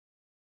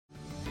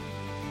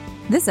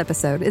This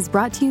episode is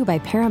brought to you by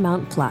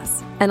Paramount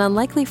Plus. An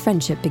unlikely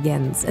friendship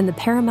begins in the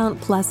Paramount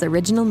Plus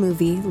original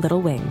movie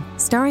Little Wing,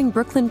 starring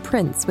Brooklyn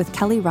Prince with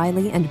Kelly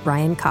Riley and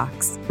Brian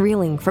Cox.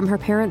 Reeling from her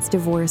parents'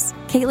 divorce,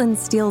 Caitlin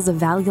steals a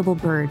valuable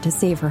bird to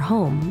save her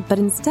home, but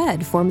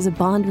instead forms a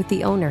bond with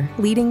the owner,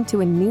 leading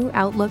to a new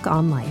outlook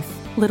on life.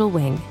 Little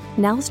Wing,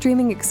 now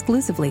streaming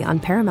exclusively on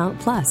Paramount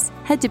Plus.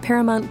 Head to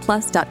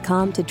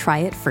ParamountPlus.com to try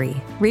it free.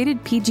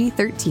 Rated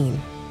PG-13.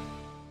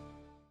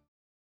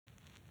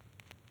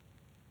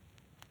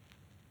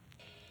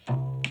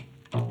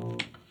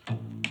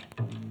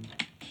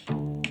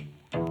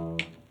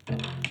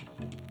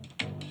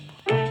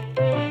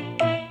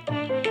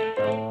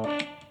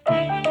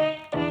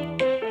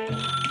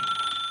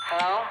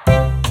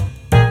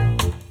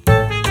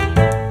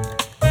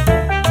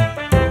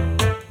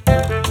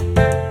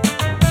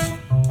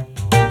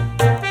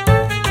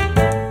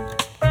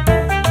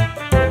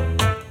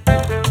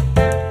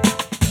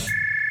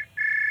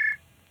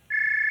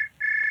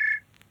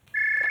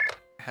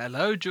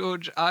 Hello,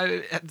 George.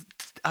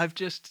 I've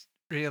just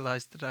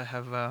realised that I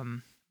have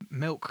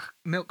milk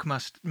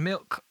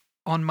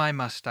on my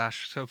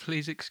mustache. So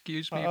please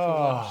excuse me for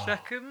 1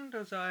 second,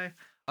 as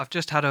I've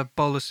just had a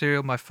bowl of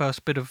cereal, my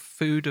first bit of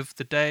food of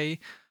the day.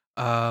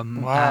 At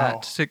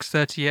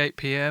 6:38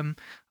 p.m.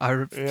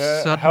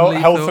 Suddenly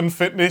health and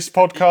fitness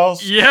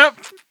podcast.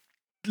 Yep.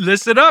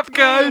 Listen up,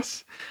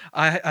 guys.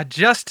 I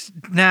just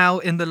now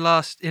in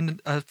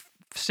a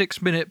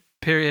 6-minute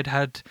period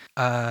had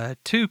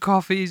 2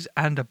 coffees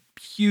and a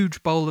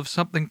huge bowl of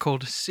something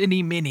called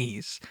Cine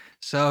Minis.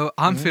 So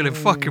I'm feeling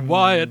fucking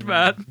wired,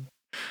 man.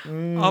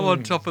 I'm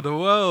on top of the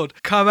world.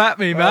 Come at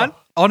me, man.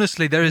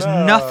 Honestly, there is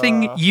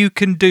nothing you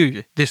can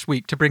do this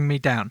week to bring me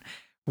down.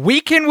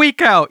 Week in,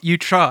 week out, you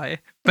try,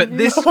 but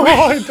this week...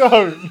 I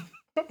don't.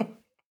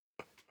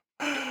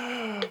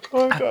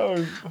 I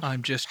don't.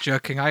 I'm just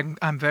joking.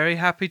 I'm very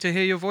happy to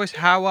hear your voice.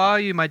 How are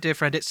you, my dear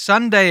friend? It's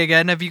Sunday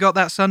again. Have you got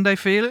that Sunday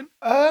feeling?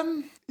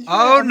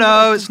 Oh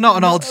no, it's not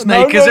an old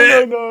snake, is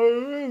it?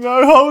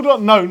 No, hold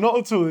on. No, not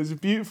at all. There's a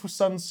beautiful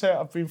sunset.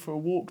 I've been for a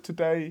walk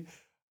today.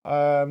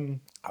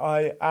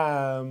 I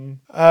am.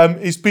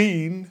 It's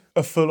been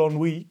a full-on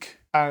week,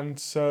 and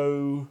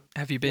so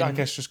have you been? I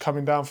guess just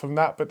coming down from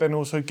that, but then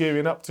also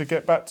gearing up to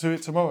get back to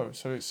it tomorrow.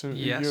 So it's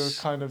yes. You're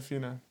kind of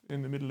in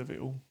the middle of it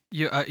all.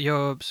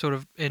 You're sort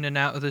of in and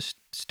out of the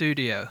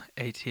studio,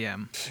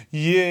 ATM.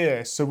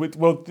 Yeah. So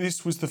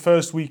this was the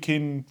first week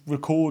in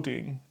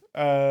recording.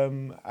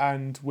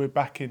 And we're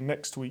back in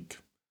next week.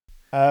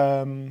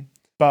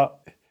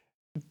 But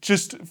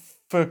just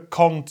for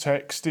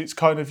context, it's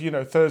kind of,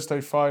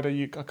 Thursday,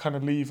 Friday, I kind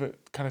of leave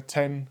at kind of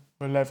 10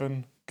 or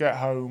 11, get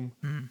home,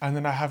 and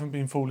then I haven't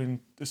been falling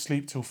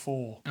asleep till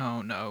 4.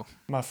 Oh, no.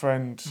 My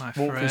friend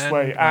walked this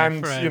way.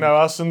 And,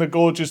 us and the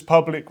gorgeous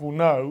public will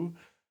know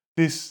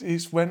this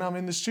is when I'm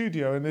in the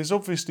studio, and there's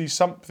obviously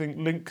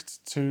something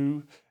linked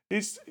to,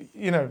 it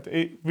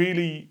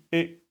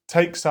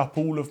takes up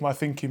all of my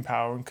thinking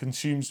power and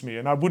consumes me.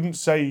 And I wouldn't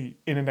say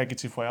in a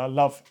negative way. I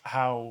love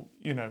how,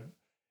 in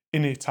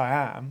it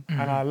I am,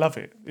 and I love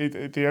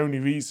it. The only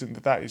reason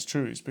that is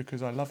true is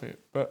because I love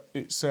it. But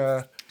it's,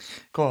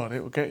 God,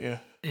 it will get you.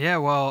 Yeah,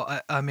 well,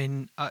 I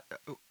mean, a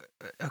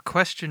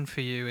question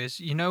for you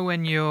is,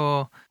 when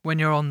you're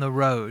on the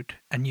road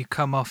and you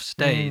come off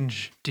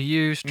stage, do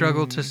you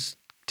struggle to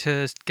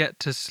get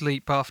to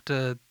sleep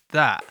after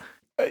that?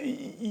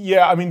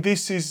 Yeah, I mean,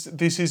 this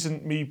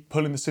isn't me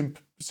pulling the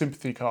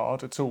sympathy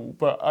card at all,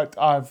 but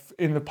I've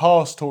in the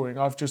past touring,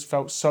 I've just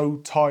felt so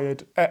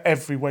tired at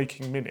every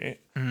waking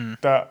minute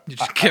that you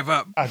just give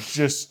up. I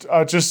just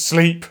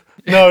sleep.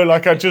 No,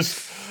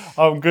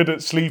 I'm good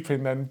at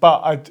sleeping then.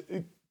 But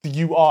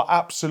you are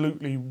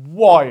absolutely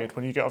wired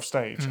when you get off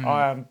stage.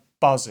 I am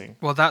buzzing.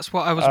 Well, that's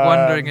what I was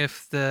wondering,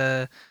 if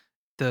the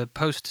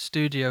post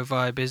studio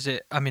vibe is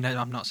it. I mean,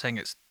 I'm not saying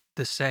it's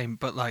the same,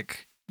 but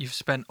like you've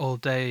spent all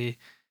day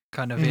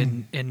kind of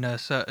in a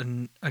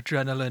certain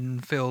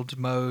adrenaline-filled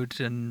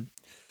mode, and...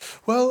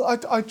 Well,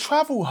 I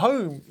travel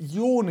home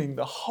yawning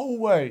the whole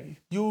way.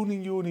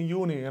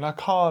 Yawning, and I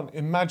can't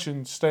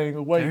imagine staying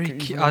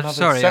awake I'm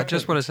sorry, second. I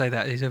just want to say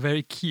that is a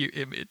very cute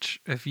image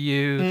of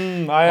you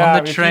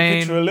on the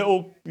train. If you picture a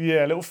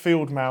little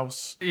field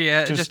mouse.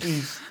 Yeah, just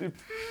in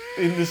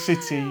the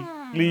city,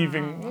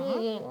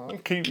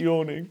 leaving, keep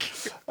yawning.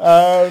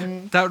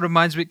 That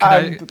reminds me,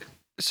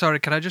 Sorry,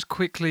 can I just a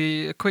quick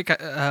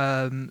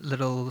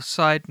little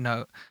side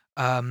note?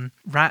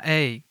 Rat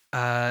A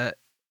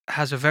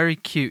has a very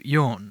cute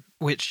yawn,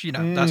 which,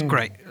 that's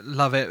great.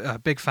 Love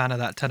it. Big fan of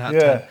that, 10 out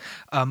of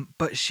 10.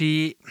 But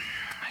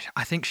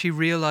I think she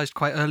realised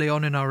quite early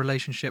on in our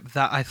relationship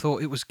that I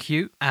thought it was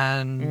cute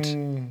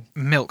and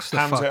milks the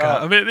fuck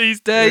out of it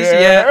these days.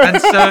 Yeah.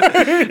 And so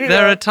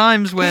there are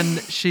times when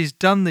she's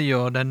done the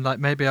yawn and like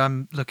maybe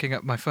I'm looking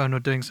at my phone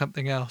or doing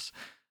something else,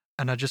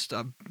 and I just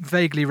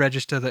vaguely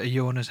register that a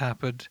yawn has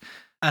happened.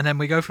 And then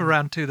we go for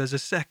round 2, there's a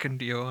second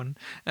yawn.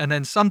 And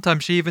then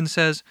sometimes she even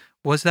says,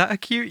 was that a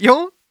cute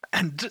yawn?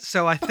 And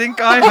so I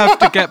think I have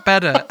to get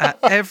better at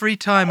every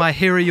time I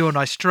hear a yawn,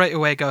 I straight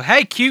away go,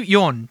 hey, cute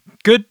yawn.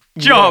 Good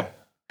job.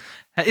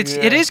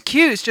 It is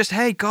cute. It's just,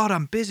 hey, God,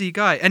 I'm busy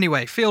guy.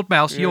 Anyway, field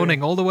mouse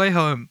yawning all the way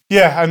home.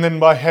 Yeah, and then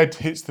my head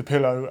hits the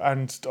pillow,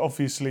 and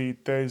obviously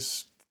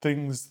there's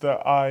things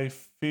that I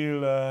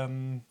feel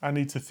I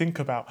need to think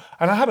about.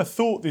 And I had a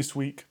thought this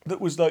week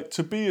that was like,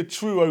 to be a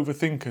true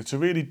overthinker, to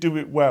really do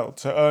it well,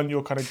 to earn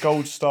your kind of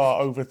gold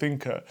star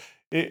overthinker,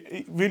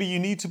 it really, you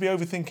need to be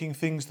overthinking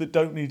things that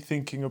don't need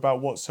thinking about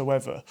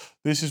whatsoever.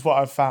 This is what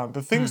I've found.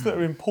 The things that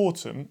are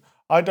important,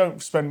 I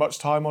don't spend much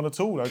time on at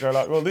all. I go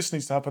like, well, this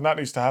needs to happen, that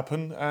needs to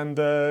happen, and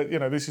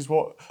this is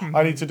what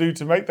I need to do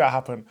to make that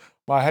happen.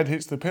 My head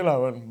hits the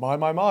pillow, and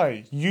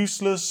my,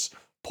 useless,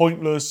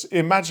 pointless,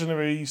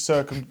 imaginary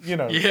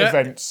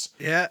events.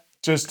 Yeah.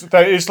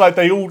 It's like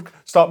they all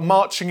start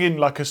marching in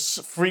like a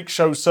freak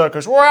show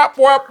circus. Just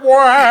a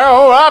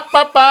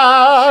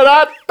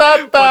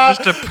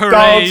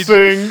parade.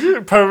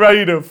 Dancing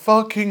parade of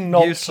fucking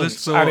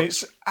nonsense.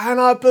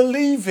 And I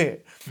believe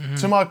it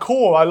to my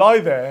core. I lie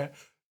there,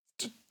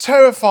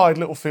 terrified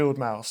little field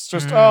mouse.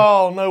 Just,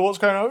 oh no, what's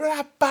going on?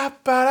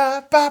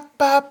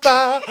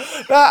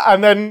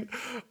 And then,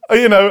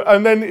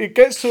 and then it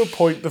gets to a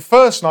point, the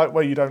first night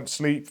where you don't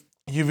sleep,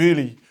 you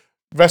really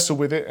wrestle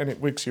with it and it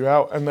wigs you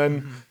out. And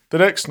then the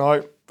next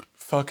night,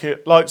 fuck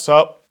it, lights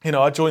up.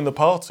 I join the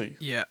party.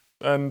 Yeah.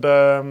 And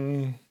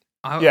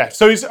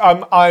so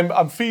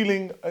I'm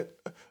feeling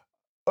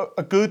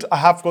good. I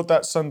have got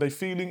that Sunday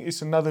feeling.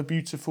 It's another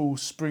beautiful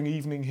spring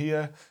evening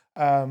here.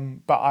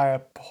 But I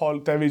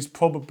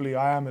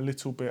am a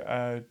little bit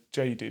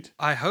jaded.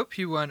 I hope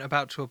you weren't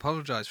about to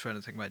apologise for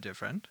anything, my dear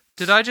friend.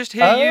 Did I just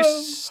hear you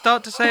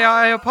start to say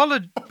I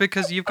apologise?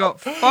 Because you've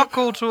got fuck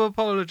all to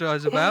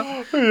apologise about.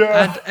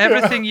 And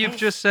everything you've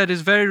just said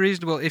is very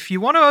reasonable. If you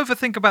want to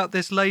overthink about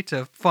this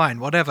later, fine,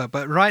 whatever.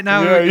 But right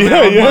now, we're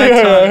on my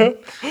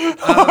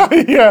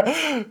time.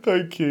 Yeah,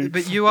 thank you.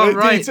 But you are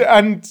right.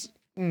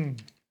 Well,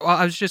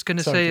 I was just going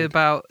to say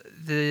about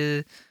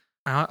the...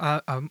 I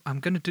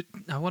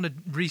want to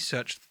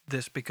research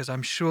this because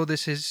I'm sure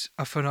this is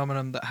a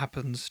phenomenon that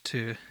happens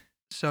to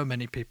so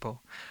many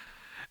people.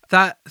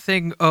 That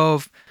thing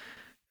of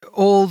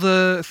all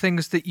the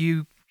things that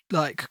you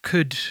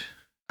could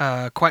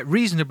quite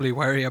reasonably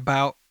worry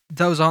about,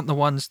 those aren't the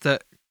ones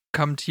that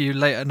come to you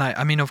late at night.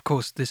 I mean, of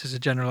course, this is a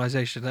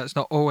generalization. That's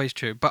not always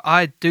true. But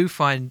I do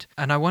find,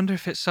 and I wonder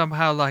if it's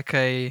somehow like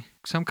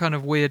some kind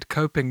of weird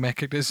coping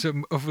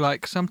mechanism of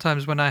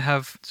sometimes when I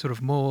have sort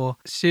of more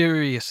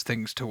serious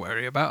things to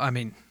worry about. I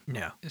mean,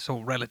 it's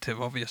all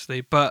relative,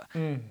 obviously, but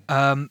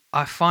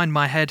I find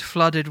my head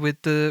flooded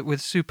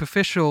with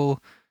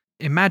superficial,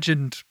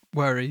 imagined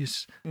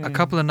worries. A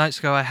couple of nights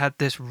ago, I had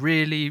this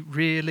really,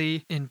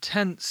 really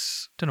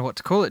intense, don't know what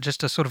to call it,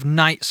 just a sort of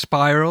night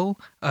spiral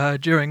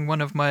during one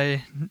of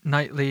my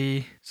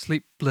nightly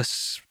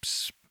sleepless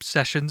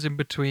sessions in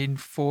between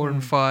 4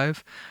 and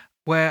 5,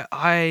 where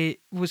I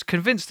was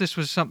convinced this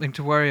was something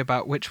to worry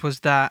about, which was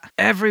that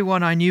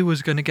everyone I knew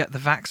was going to get the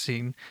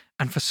vaccine,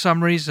 and for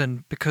some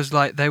reason, because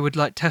they would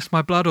test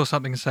my blood or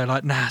something and say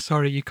nah,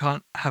 sorry, you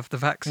can't have the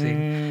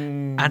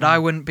vaccine, and I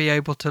wouldn't be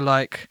able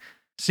to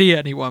see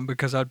anyone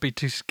because I'd be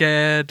too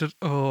scared,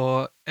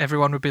 or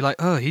everyone would be like,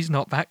 oh, he's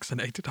not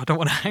vaccinated, I don't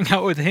want to hang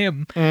out with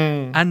him.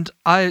 And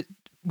I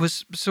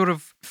was sort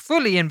of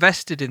fully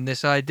invested in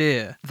this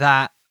idea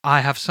that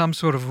I have some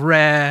sort of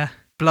rare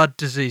blood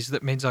disease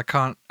that means I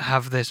can't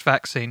have this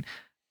vaccine.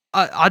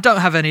 I don't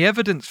have any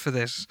evidence for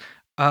this.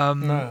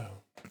 No.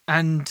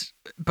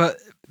 But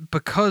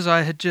because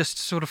I had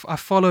just I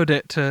followed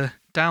it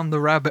down the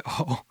rabbit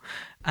hole,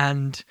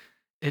 and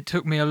it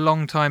took me a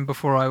long time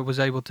before I was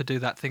able to do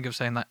that thing of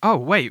saying oh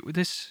wait,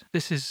 this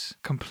is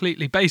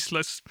completely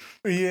baseless.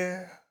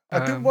 Yeah.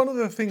 I think one of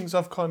the things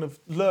I've kind of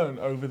learned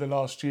over the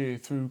last year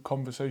through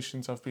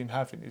conversations I've been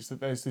having is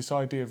that there's this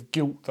idea of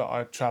guilt that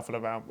I travel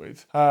around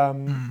with.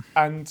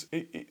 And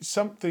it's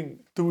something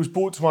that was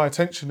brought to my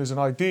attention as an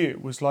idea.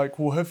 It was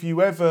well, have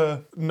you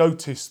ever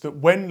noticed that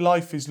when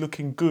life is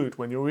looking good,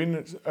 when you're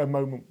in a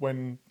moment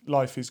when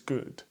life is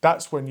good,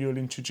 that's when you'll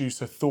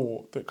introduce a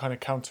thought that kind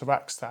of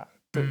counteracts that.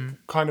 That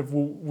kind of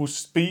will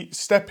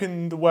step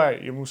in the way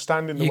and will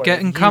stand in the way. You're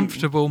getting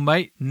comfortable,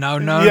 mate. No.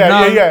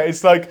 Yeah.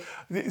 It's like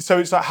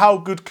how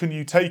good can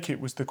you take it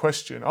was the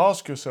question.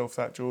 Ask yourself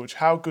that, George.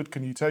 How good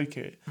can you take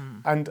it?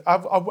 And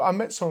I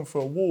met someone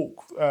for a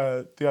walk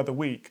the other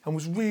week and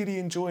was really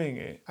enjoying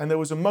it. And there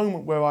was a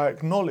moment where I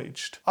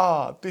acknowledged,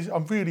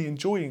 I'm really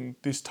enjoying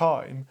this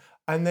time.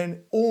 And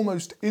then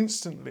almost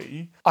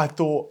instantly, I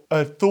thought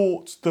a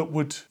thought that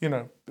would,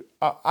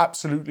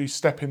 absolutely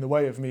step in the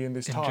way of me in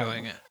this time.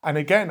 Enjoying it. And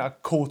again, I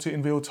caught it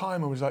in real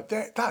time and was like,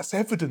 that's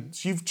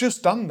evidence. You've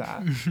just done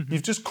that.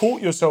 You've just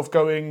caught yourself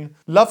going,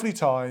 lovely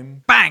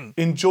time. Bang!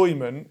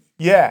 Enjoyment.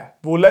 Yeah.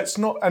 Well, let's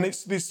not. And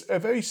it's a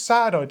very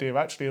sad idea,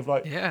 actually, of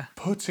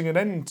putting an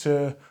end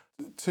to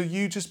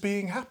you just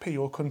being happy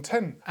or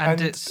content.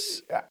 And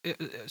it's...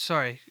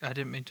 sorry, I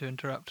didn't mean to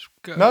interrupt.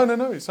 Go.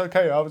 No, it's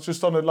okay. I was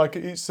just on it. Like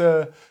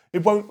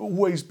it won't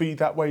always be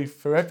that way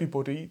for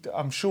everybody,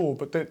 I'm sure,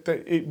 but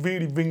it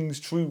really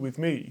rings true with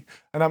me.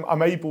 And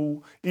I'm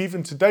able,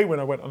 even today when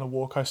I went on a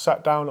walk, I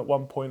sat down at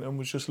one point and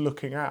was just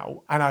looking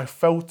out, and I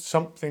felt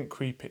something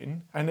creep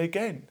in. And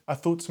again, I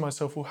thought to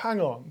myself, well,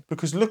 hang on,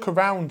 because look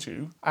around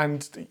you,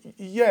 and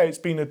yeah, it's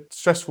been a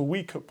stressful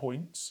week at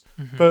points,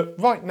 but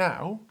right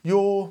now,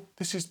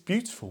 this is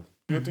beautiful.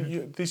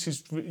 This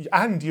is,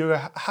 and you're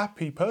a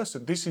happy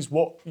person. This is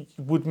what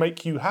would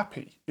make you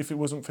happy if it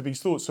wasn't for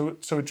these thoughts.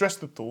 So address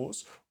the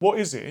thoughts. What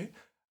is it?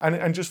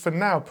 And just for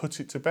now,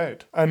 put it to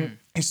bed. And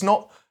it's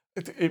not.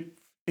 It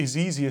is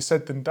easier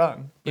said than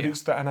done. But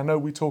it's that, and I know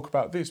we talk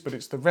about this, but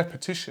it's the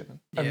repetition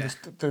and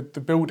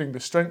the building the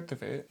strength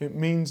of it. It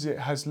means it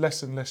has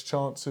less and less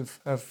chance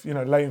of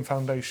laying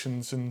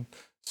foundations and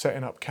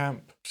setting up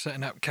camp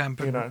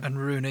and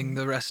ruining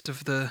the rest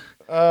of the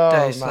day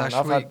I've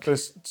 / week. had the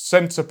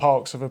centre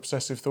parks of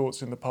obsessive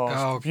thoughts in the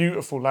past.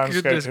 Beautiful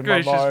landscape in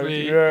my mind.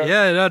 Me.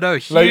 Yeah,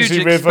 huge,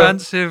 lazy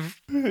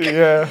expansive.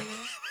 Yeah.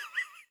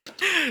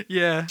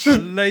 Yeah,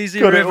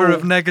 lazy river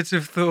of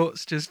negative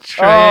thoughts just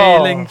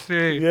trailing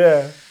through.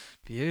 Yeah.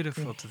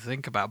 Beautiful to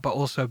think about, but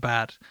also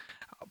bad.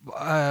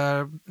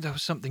 There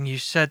was something you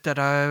said that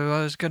I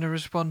was going to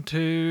respond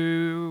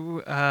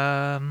to.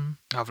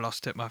 I've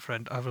lost it, my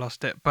friend. I've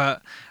lost it.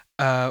 But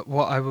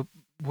what I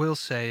will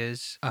say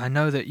is, I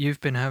know that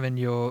you've been having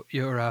your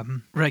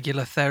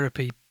regular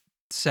therapy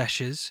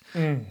sessions,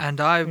 and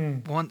I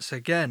once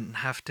again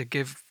have to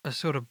give a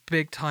sort of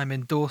big time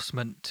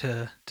endorsement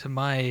to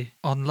my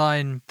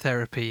online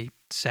therapy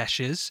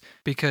sessions,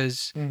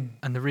 because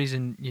and the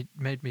reason you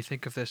made me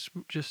think of this,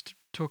 just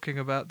talking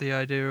about the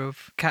idea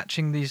of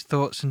catching these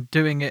thoughts and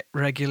doing it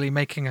regularly,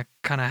 making a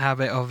kind of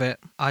habit of it.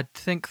 I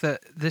think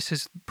that this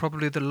is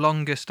probably the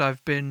longest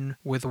I've been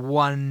with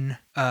one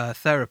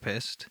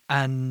therapist,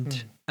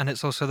 and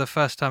it's also the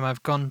first time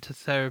I've gone to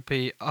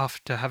therapy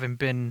after having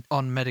been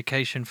on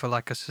medication for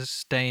like a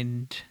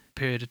sustained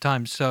period of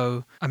time.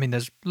 So, I mean,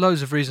 there's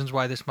loads of reasons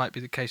why this might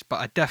be the case,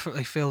 but I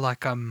definitely feel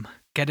like I'm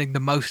getting the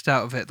most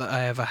out of it that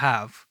I ever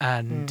have.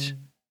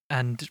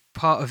 And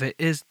part of it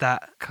is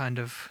that kind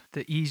of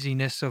the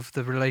easiness of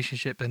the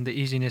relationship, and the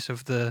easiness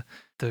of the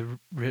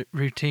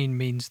routine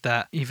means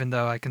that even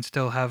though I can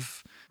still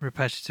have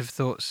repetitive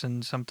thoughts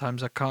and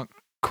sometimes I can't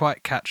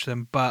quite catch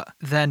them, but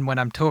then when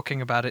I'm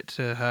talking about it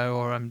to her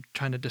or I'm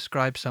trying to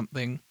describe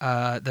something,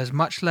 there's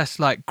much less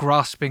like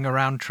grasping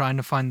around trying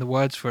to find the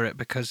words for it,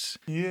 because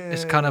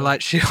it's kind of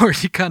like she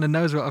already kind of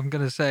knows what I'm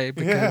going to say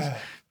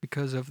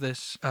because of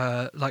this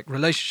like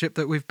relationship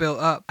that we've built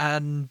up.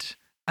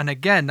 And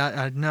again,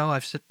 I know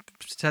I've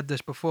said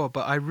this before,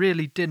 but I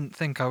really didn't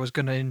think I was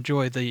going to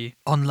enjoy the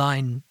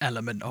online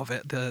element of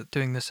it,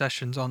 doing the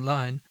sessions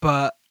online.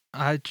 But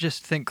I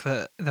just think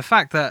that the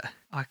fact that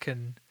I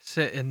can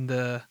sit in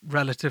the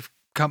relative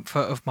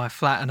comfort of my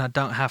flat and I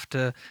don't have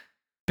to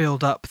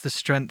build up the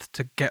strength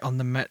to get on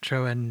the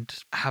metro and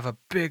have a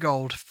big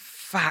old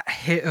fat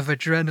hit of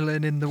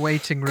adrenaline in the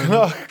waiting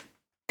room.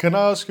 Can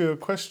I ask you a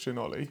question,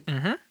 Ollie?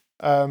 Mm-hmm.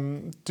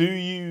 Do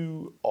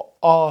you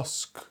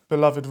ask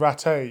beloved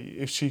Rate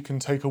if she can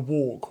take a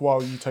walk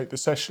while you take the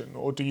session,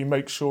 or do you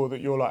make sure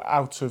that you're like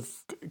out of,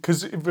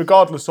 because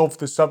regardless of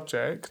the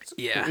subject,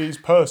 it is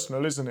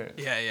personal, isn't it?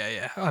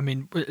 Yeah. I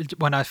mean,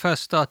 when I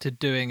first started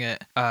doing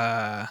it,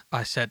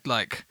 I said,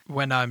 like,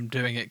 when I'm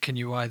doing it, can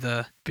you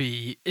either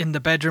be in the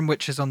bedroom,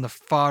 which is on the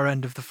far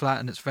end of the flat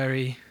and it's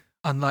very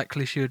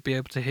unlikely she would be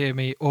able to hear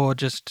me, or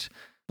just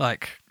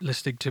like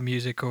listening to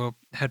music or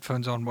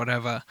headphones on,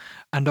 whatever.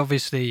 And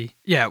obviously,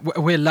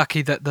 we're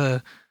lucky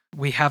that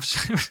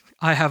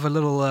I have a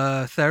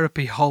little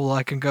therapy hole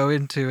I can go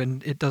into,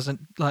 and it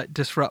doesn't like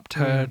disrupt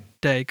her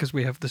day because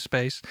we have the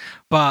space.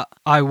 But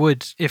I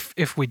would,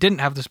 if we didn't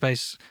have the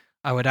space,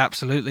 I would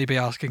absolutely be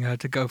asking her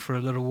to go for a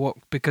little walk,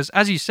 because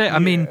as you say, I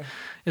mean,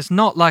 it's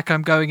not like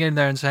I'm going in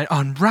there and saying,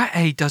 oh,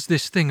 Rat does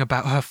this thing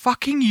about her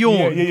fucking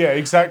yawn. Yeah,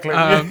 exactly.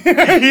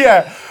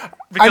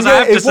 Because I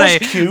have to say,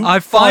 cute I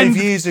find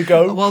 5 years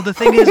ago. Well, the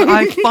thing is,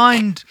 I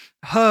find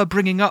her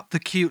bringing up the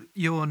cute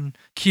yawn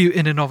cute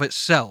in and of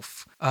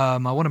itself. I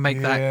want to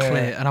make that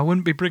clear, and I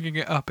wouldn't be bringing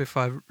it up if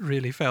I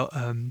really felt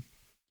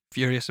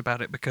furious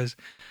about it, because.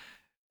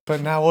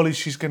 But now, Ollie,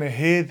 she's going to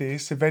hear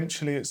this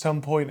eventually at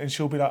some point, and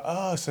she'll be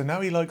like, so now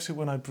he likes it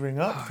when I bring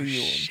up the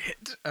yawn.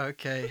 Shit,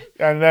 okay.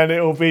 And then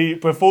it'll be,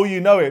 before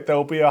you know it,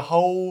 there'll be a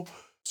whole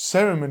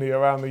ceremony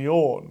around the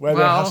yawn where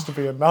there has to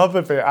be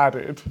another bit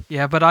added.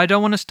 Yeah, but I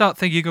don't want to start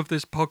thinking of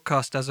this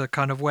podcast as a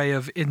kind of way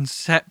of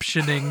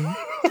inceptioning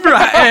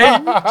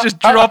just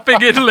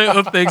dropping in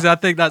little things. I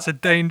think that's a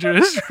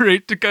dangerous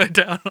route to go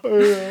down.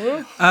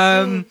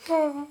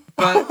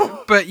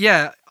 But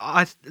yeah,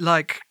 I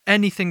like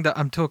anything that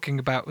I'm talking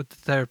about with the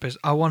therapist,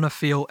 I want to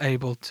feel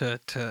able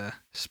to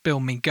spill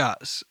me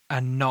guts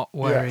and not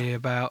worry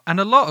about. And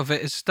a lot of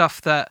it is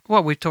stuff that,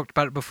 well, we've talked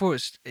about it before.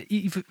 It's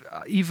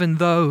even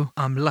though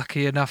I'm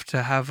lucky enough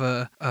to have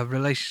a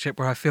relationship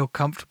where I feel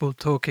comfortable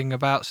talking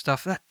about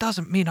stuff, that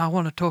doesn't mean I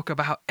want to talk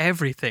about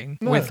everything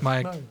with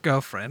my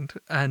girlfriend.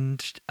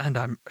 And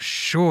I'm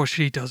sure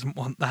she doesn't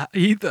want that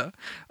either.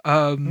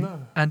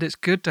 And it's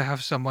good to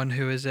have someone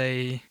who is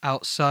a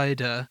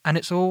outsider. And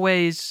it's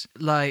always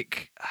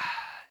like...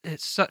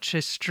 It's such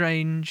a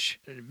strange,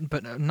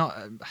 but not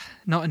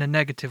in a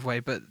negative way,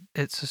 but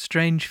it's a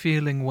strange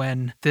feeling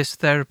when this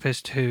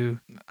therapist who,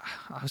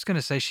 I was going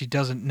to say she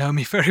doesn't know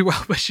me very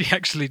well, but she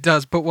actually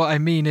does. But what I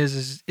mean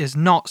is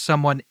not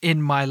someone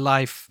in my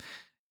life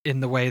in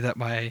the way that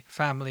my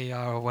family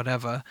are or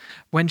whatever.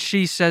 When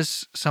she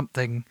says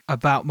something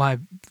about my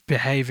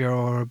behavior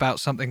or about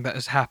something that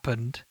has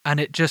happened, and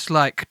it just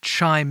like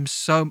chimes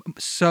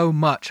so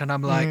much, and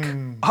I'm like,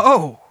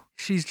 oh,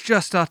 she's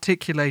just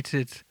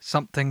articulated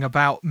something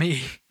about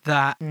me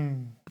that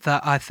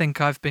I think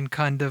I've been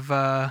kind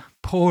of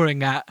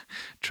pouring at,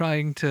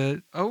 trying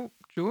to... Oh,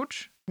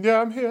 George?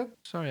 Yeah, I'm here.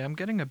 Sorry, I'm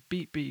getting a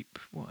beep beep.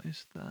 What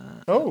is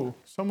that? Oh,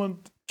 someone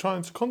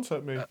trying to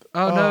contact me.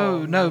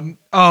 No.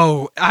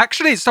 Oh,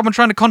 actually, it's someone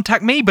trying to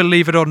contact me,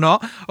 believe it or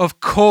not. Of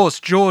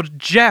course,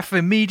 Jeff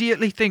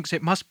immediately thinks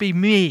it must be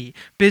me,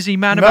 busy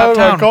man about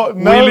town.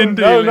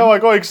 I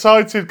got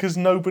excited because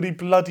nobody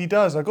bloody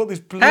does. I got this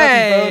bloody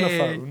burner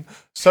phone.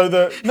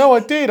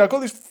 I got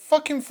this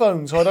fucking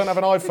phone, so I don't have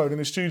an iPhone in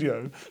the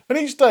studio. And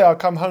each day I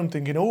come home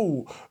thinking,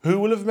 oh, who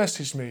will have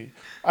messaged me?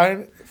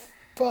 And...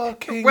 Well,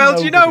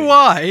 do you know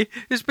why?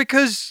 It's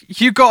because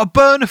you got a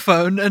burner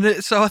phone,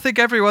 and so I think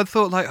everyone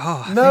thought like,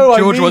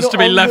 George wants to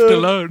be left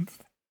alone.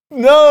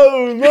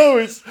 No,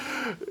 it's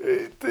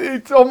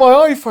on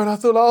my iPhone. I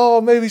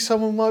thought, maybe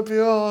someone might be.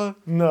 No.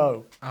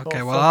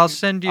 Okay, well, I'll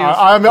send you.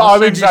 I'm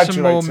exaggerating.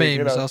 Some more memes.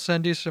 You know? I'll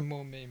send you some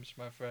more memes,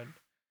 my friend.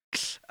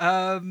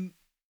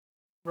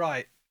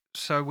 Right.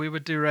 So we were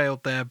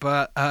derailed there,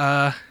 but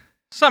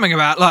something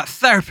about like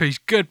therapy's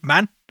good,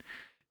 man.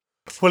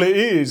 Well, it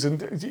is, and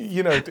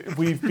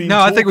we've been. No,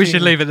 I think we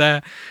should leave it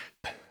there.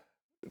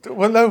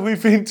 Well, no,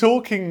 we've been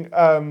talking,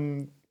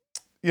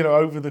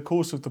 over the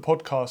course of the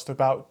podcast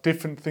about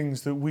different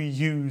things that we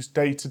use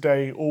day to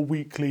day, or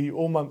weekly,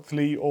 or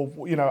monthly, or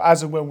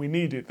as and when we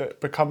need it. That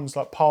becomes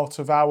like part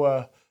of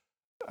our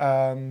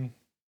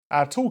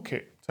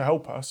toolkit to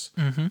help us.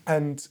 Mm-hmm.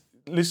 And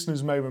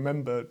listeners may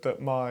remember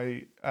that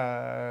my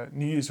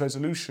New Year's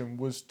resolution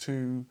was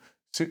to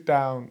sit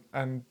down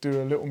and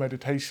do a little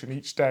meditation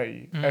each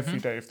day, every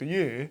day of the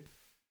year.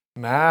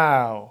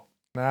 Now.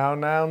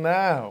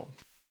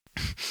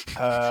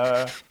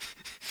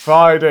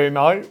 Friday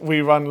night, we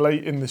run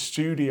late in the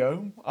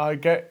studio. I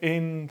get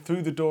in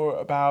through the door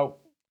at about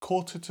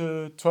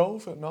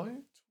 11:45 at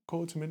night,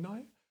 11:45 to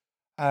midnight.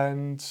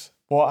 And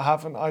what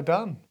haven't I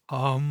done?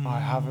 I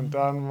haven't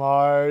done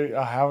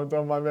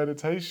my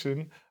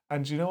meditation.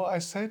 And do you know what I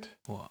said?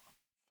 What?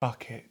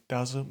 Fuck it,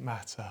 doesn't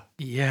matter.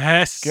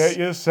 Yes. Get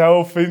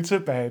yourself into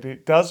bed.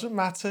 It doesn't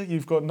matter.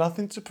 You've got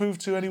nothing to prove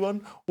to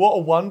anyone. What a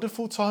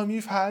wonderful time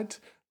you've had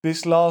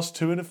this last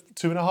two and a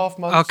half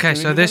months. Okay,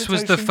 so this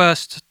was the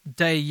first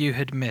day you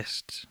had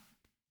missed.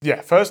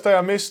 Yeah, first day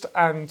I missed,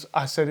 and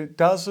I said it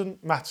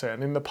doesn't matter.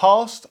 And in the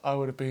past, I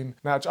would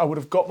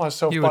have got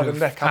myself by the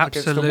neck up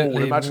against the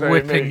wall,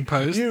 imagining me.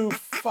 Post. You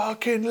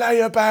fucking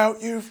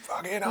layabout, you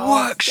fucking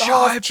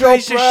work-shy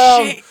piece of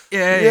shit.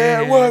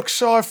 Yeah,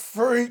 work-shy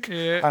freak.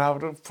 Yeah. And I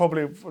would have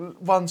probably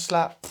one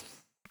slap,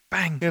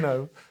 bang.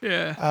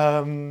 Yeah.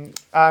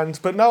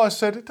 But no, I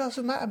said it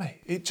doesn't matter,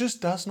 mate. It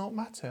just does not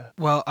matter.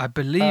 Well, I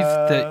believe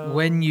that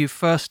when you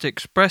first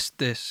expressed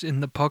this in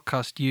the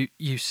podcast,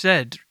 you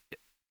said,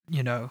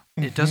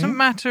 it doesn't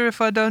matter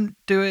if I don't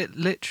do it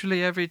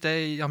literally every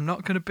day. I'm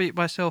not going to beat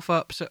myself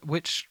up,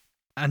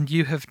 and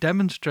you have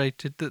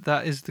demonstrated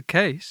that is the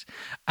case.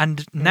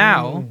 And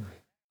now,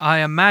 I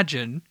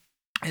imagine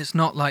it's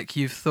not like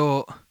you've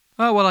thought,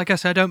 oh, well, I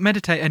guess I don't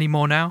meditate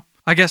anymore now.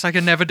 I guess I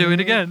can never do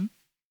it again.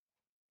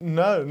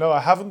 No,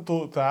 I haven't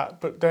thought that.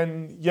 But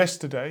then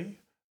yesterday,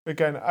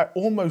 again,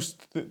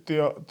 almost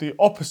the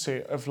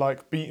opposite of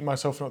like beating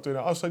myself for not doing it.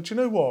 I was like, do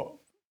you know what?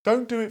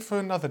 Don't do it for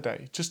another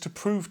day, just to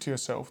prove to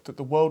yourself that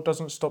the world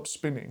doesn't stop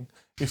spinning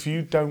if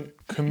you don't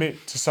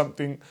commit to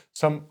something,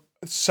 some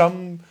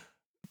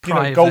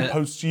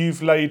goalposts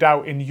you've laid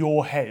out in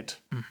your head.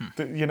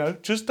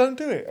 That, just don't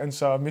do it. And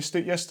so I missed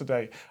it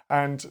yesterday.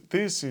 And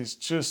this is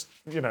just,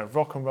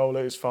 rock and roll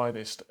at its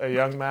finest. A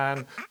young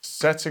man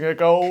setting a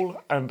goal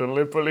and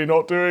deliberately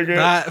not doing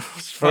it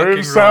for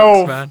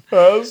himself. Rocks,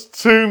 That's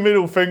 2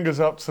 middle fingers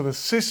up to the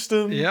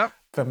system. Yep.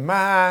 The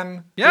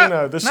man,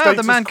 the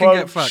status man quo can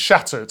get fucked.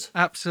 Shattered.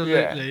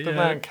 Absolutely, the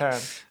man can.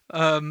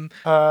 So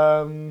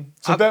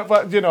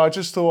I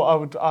just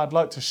thought I'd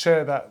like to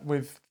share that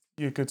with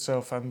your good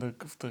self and the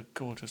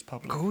gorgeous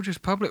public. Gorgeous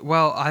public.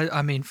 Well,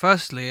 I mean,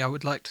 firstly, I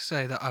would like to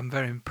say that I'm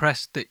very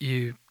impressed that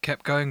you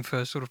kept going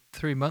for sort of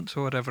 3 months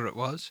or whatever it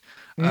was.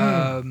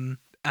 But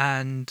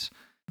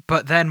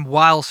then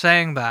while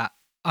saying that,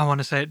 I want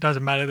to say it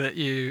doesn't matter that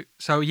you.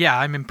 So yeah,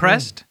 I'm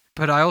impressed.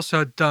 but I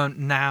also don't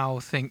now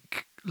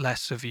think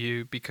less of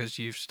you because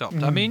you've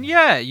stopped. I mean,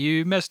 yeah,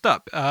 you messed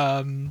up.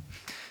 Yeah,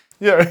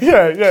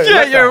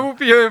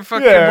 you're a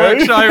fucking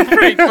workshop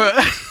freak,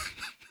 but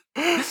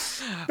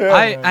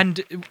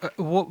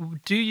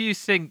what do you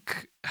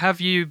think? Have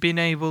you been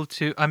able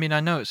to? I mean, I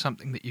know it's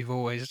something that you've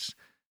always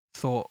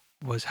thought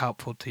was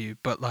helpful to you,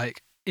 but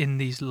like in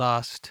these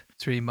last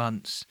 3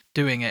 months,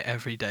 doing it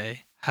every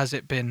day, has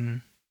it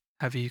been?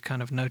 Have you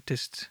kind of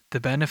noticed the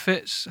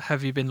benefits?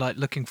 Have you been like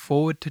looking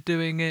forward to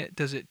doing it?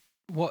 Does it?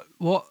 What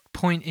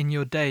point in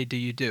your day do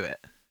you do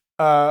it?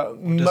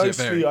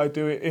 Mostly I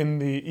do it in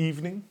the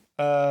evening.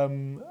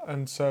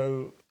 And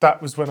so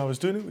that was when I was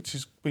doing it, which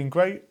has been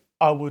great.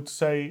 I would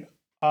say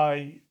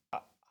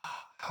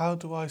how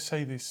do I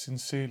say this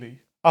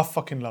sincerely? I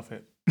fucking love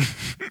it.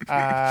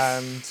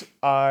 And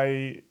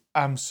I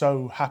am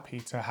so happy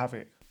to have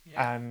it.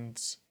 Yeah.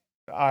 And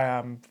I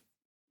am,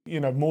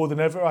 more than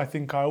ever, I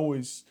think I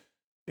always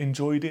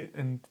enjoyed it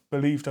and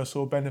believed I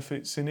saw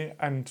benefits in it,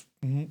 and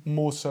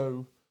more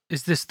so.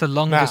 Is this the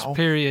longest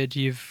period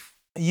you've...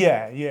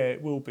 Yeah,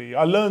 it will be.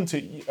 I learned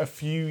it a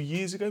few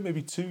years ago,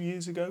 maybe 2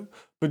 years ago,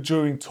 but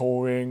during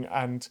touring,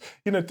 and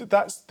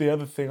that's the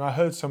other thing. I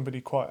heard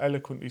somebody quite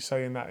eloquently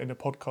saying that in a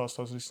podcast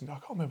I was listening to. I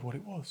can't remember what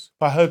it was.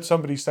 But I heard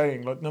somebody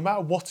saying, like, no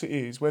matter what it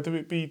is, whether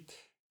it be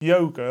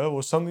yoga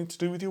or something to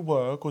do with your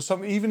work or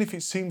something, even if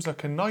it seems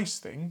like a nice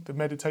thing, the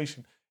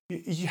meditation,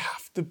 you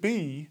have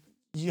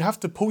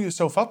to pull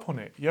yourself up on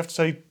it. You have to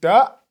say,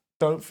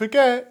 don't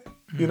forget,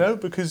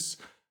 because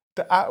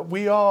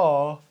we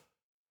are...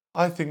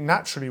 I think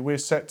naturally we're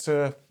set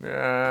to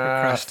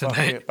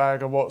procrastinate,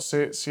 bag of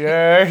what's-its,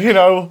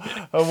 and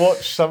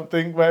watch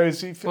something.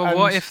 Whereas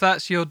what if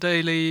that's your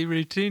daily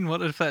routine?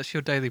 What if that's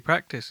your daily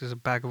practice? Is a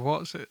bag of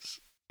what's-its?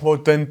 Well,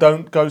 then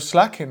don't go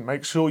slacking.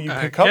 Make sure you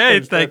pick up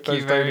those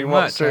daily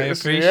what's-its. I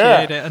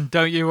appreciate it, and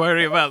don't you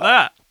worry about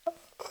that.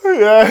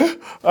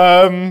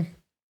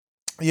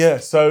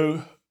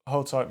 So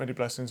hold tight, many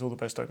blessings, all the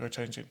best. Don't go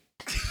changing.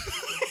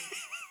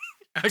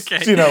 Okay.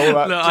 All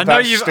that, look, I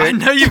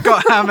know you've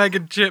got ham, egg,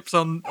 and chips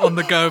on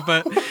the go,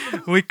 but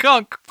we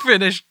can't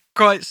finish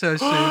quite so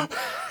soon.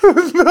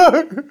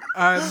 No.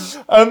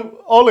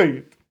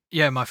 Ollie.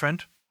 Yeah, my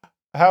friend.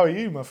 How are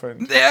you, my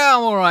friend? Yeah,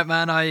 I'm all right,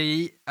 man.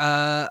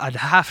 I'd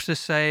have to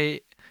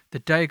say the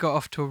day got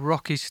off to a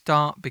rocky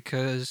start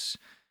because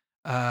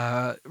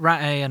Rat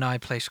A and I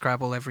play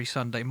Scrabble every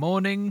Sunday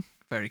morning.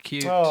 Very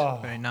cute,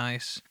 very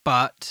nice.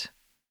 But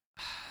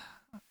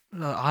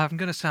look, I'm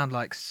going to sound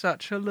like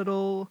such a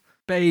little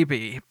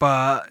baby,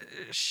 but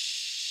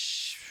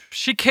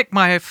she kicked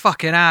my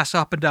fucking ass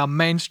up and down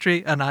Main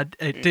Street, and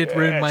it did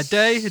ruin my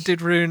day. It did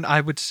ruin,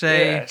 I would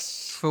say,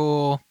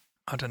 for,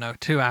 I don't know,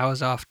 2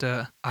 hours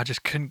after. I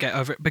just couldn't get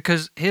over it,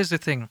 because here's the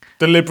thing.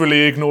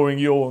 Deliberately ignoring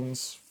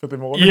yawns for the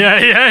morning.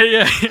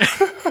 Yeah.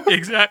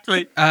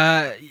 Exactly.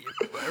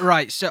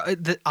 Right, so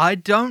I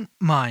don't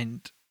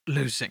mind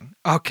losing.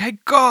 Okay,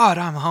 God,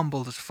 I'm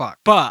humbled as fuck.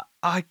 But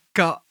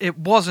it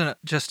wasn't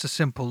just a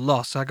simple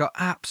loss. I got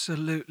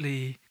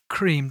absolutely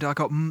creamed. I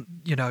got,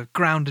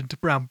 ground into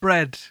brown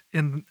bread,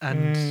 and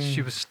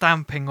she was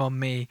stamping on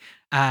me.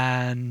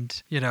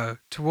 And,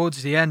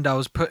 towards the end, I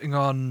was putting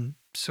on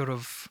sort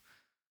of,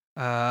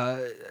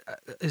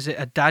 is it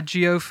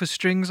Adagio for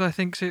strings? I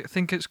think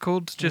it's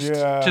called,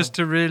 just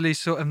to really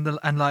sort of,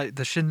 and like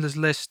the Schindler's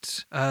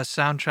List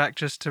soundtrack,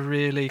 just to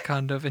really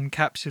kind of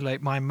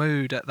encapsulate my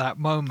mood at that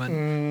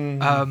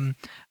moment.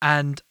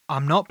 And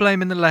I'm not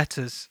blaming the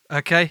letters,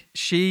 okay?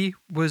 She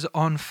was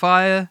on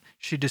fire.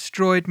 She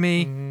destroyed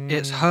me.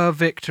 It's her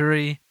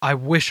victory. I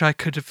wish I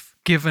could have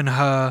given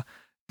her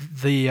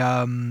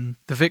the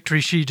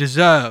victory she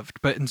deserved,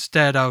 but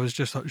instead I was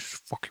just like, this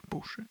is fucking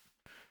bullshit.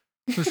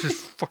 This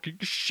is fucking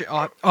shit.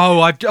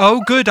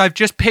 Good. I've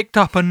just picked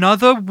up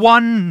another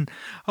one.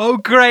 Oh,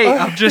 great.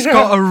 I've just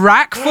got a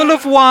rack full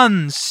of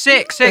ones.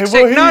 Six.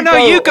 No,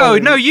 you go.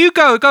 No, you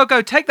go.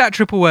 Go. Take that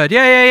triple word.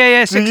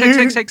 Yeah.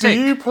 Six. Do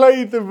you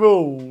play the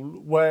rule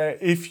where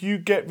if you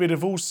get rid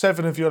of all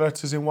 7 of your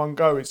letters in one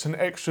go, it's an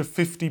extra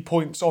 50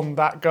 points on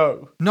that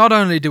go? Not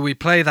only do we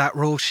play that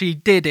rule, she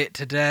did it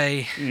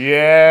today.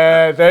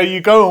 Yeah, there you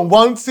go. And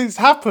once it's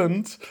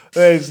happened,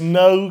 there's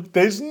no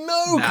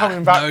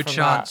coming back from no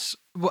chance.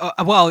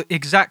 Well,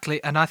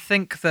 exactly. And I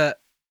think that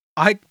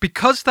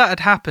because that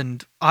had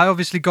happened, I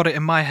obviously got it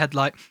in my head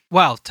like,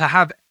 well, to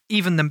have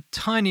even the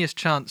tiniest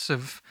chance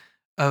of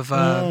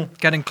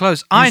getting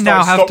close, I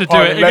now have to do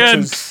it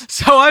again. Letters.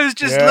 So I was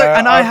just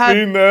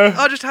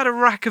I just had a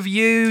rack of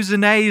U's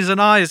and A's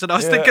and I's, and I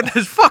was thinking,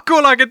 there's fuck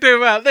all I can do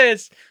about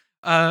this.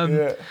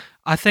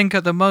 I think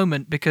at the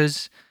moment,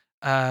 because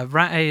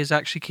Rat A is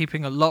actually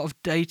keeping a lot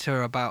of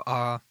data about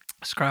our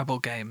Scrabble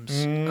games.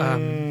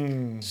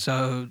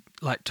 So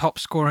like top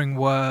scoring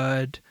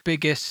word,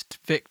 biggest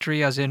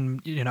victory as in,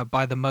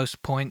 by the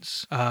most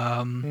points,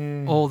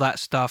 all that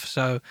stuff.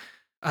 So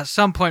at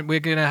some point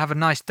we're going to have a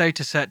nice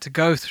data set to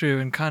go through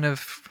and kind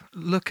of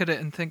look at it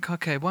and think,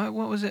 okay, what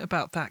was it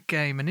about that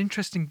game? An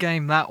interesting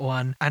game, that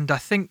one. And I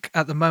think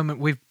at the moment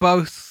we've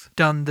both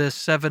done the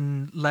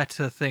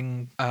 7-letter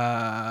thing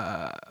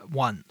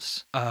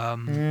once.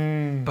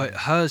 But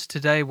hers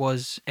today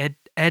was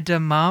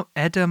edamame?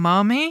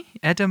 Edamame?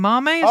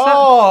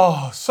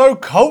 So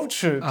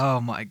cultured. Oh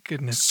my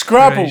goodness.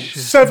 Scrabble,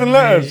 7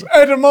 letters,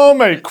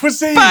 edamame,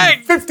 cuisine,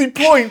 Bang! 50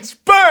 points,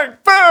 bang,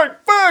 bang,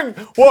 bang.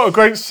 What a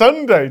great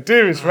Sunday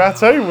dearest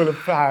Rattay will have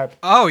had.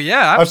 Oh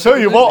yeah,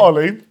 absolutely. I'll tell you what,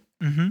 Ollie.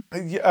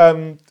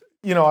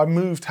 I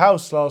moved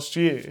house last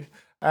year,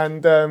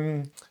 and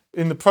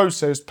in the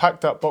process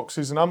packed up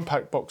boxes and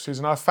unpacked boxes,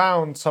 and I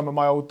found some of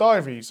my old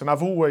diaries, and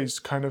I've always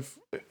kind of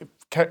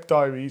kept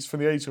diaries from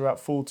the age of about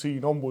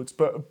 14 onwards,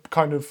 but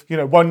kind of,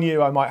 1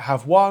 year I might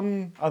have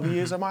one, other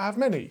years I might have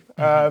many.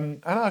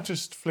 And I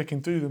just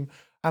flicking through them,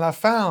 and I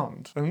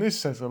found, and this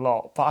says a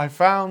lot, but I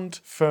found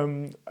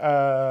from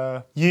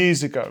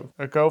years ago,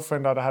 a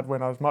girlfriend I'd had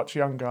when I was much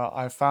younger,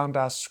 I found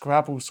our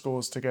Scrabble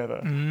scores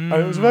together. And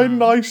it was a very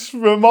nice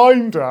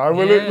reminder.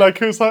 It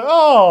was like,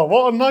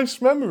 what a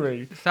nice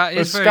memory. That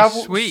is very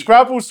sweet.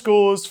 Scrabble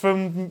scores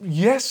from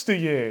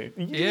yesteryear,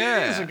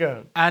 years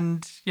ago.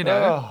 And,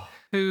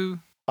 who...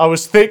 I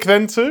was thick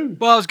then too.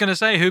 Well, I was going to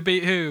say, who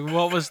beat who?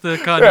 What was the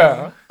kind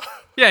of...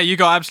 Yeah, you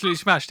got absolutely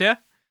smashed, yeah?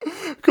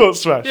 Got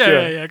smashed,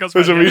 yeah. Got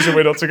smashed, There's a reason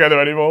we're not together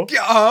anymore.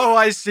 Oh,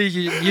 I see.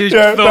 You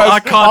thought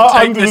I can't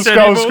take this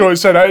anymore. Under the skull score, it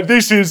said,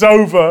 this is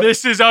over.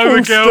 This is over,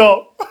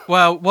 girl. Stop.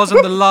 Well,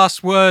 wasn't the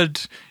last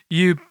word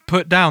you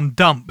put down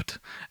dumped?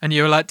 And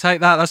you were like, take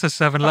that, that's a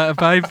 7-letter,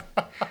 babe.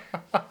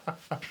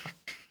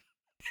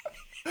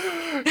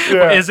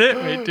 Yeah. Is it?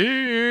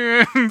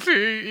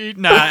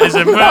 Nah, it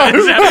isn't.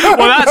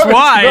 Well, that's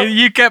why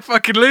you kept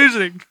fucking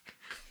losing.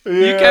 Yeah,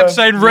 you kept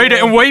saying, read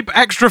it and weep,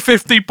 extra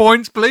 50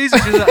 points, please.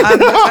 And it's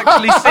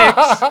actually 6.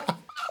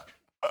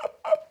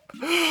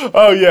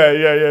 Oh,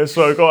 yeah.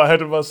 So I got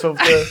ahead of myself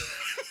there.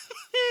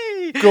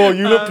 Go on,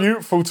 you look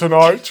beautiful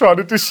tonight, trying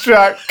to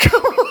distract.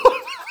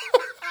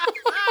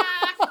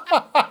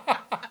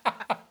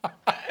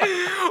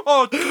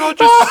 Oh, can I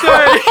just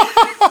say...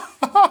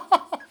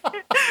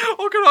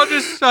 Or can I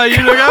just say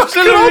you look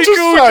absolutely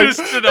gorgeous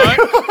tonight,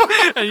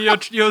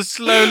 and you're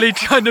slowly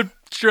trying to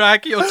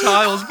drag your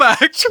tiles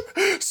back.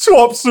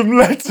 Swap some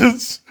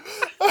letters.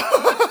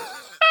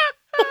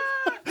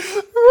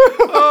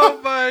 Oh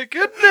my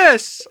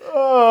goodness!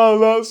 Oh,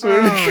 that's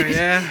really good.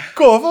 Yeah.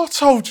 God, have I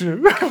told you?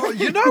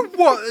 You know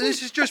what?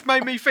 This has just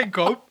made me think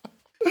of.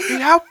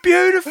 How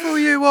beautiful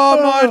you are,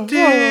 my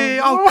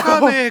dear. Oh,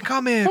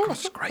 come here. Oh,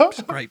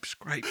 scrape.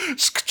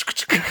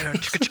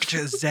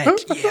 Z.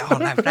 Yeah, I'll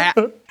have that.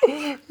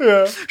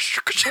 Yeah.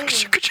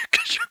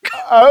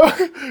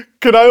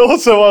 Can I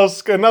also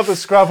ask another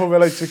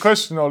Scrabble-related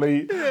question,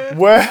 Ollie?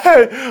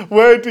 Yeah.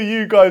 Where do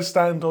you guys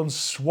stand on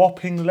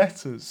swapping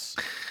letters?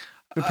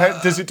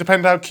 Does it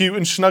depend how cute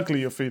and snuggly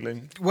you're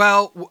feeling?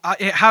 Well,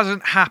 it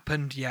hasn't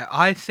happened yet.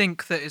 I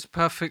think that it's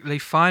perfectly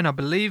fine.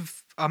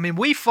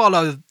 We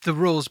follow the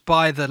rules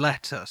by the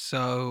letter,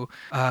 so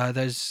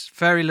there's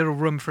very little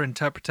room for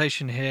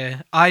interpretation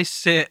here.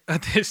 This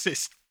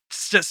is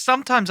just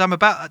sometimes I'm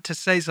about to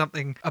say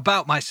something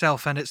about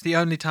myself, and it's the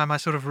only time I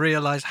sort of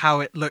realise how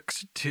it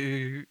looks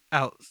to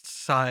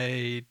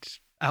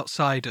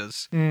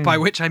outsiders, by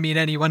which I mean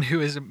anyone who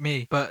isn't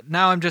me. But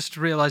now I'm just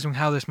realising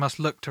how this must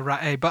look to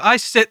Rat A. But I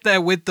sit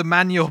there with the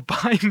manual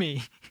by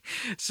me,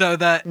 so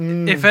that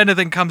if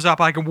anything comes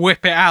up, I can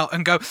whip it out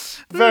and go...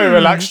 Very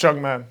relaxed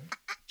young man.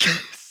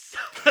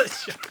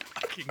 Such a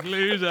fucking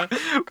loser.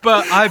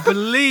 But I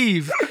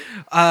believe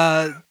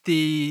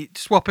the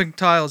swapping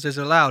tiles is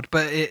allowed,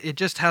 but it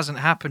just hasn't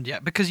happened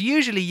yet, because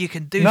usually you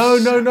can do...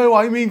 No,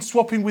 I mean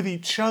swapping with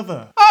each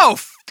other. Oh,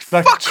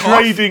 like fuck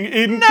trading off.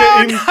 in...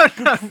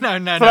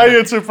 No.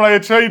 Player to player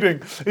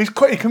trading.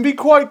 It can be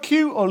quite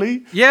cute,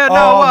 Ollie. Yeah, no,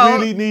 I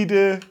really need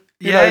a...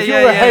 if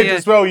you're ahead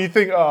as well, you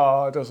think,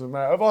 it doesn't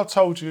matter. Have I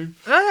told you?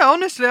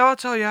 Honestly, I'll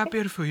tell you how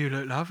beautiful you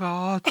look, love.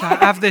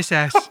 Have this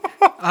S.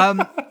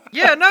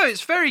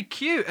 It's very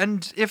cute.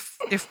 And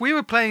if we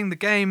were playing the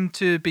game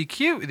to be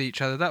cute with each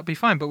other, that'd be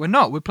fine. But we're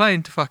not. We're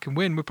playing to fucking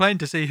win. We're playing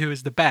to see who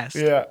is the best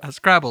at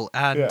Scrabble.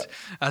 And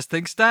as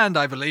things stand,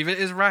 I believe it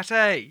is Rat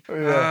A.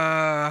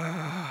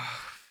 Yeah.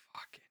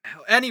 Fucking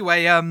hell.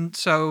 Anyway,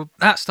 so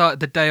that started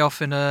the day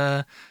off in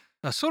a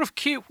sort of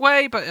cute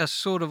way, but a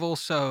sort of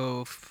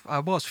also, I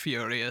was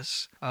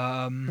furious.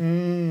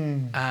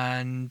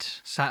 And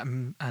sat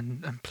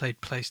and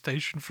played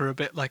PlayStation for a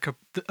bit like a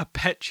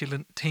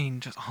petulant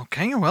teen. Just,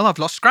 okay, well, I've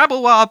lost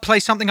Scrabble. Well, I'll play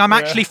something I'm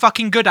actually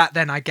fucking good at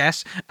then, I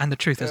guess. And the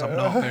truth is, I'm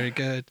not very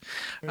good.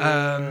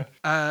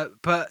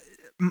 But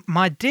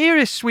my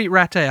dearest sweet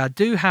Rat A, I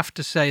do have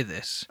to say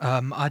this.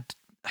 I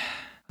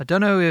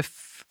don't know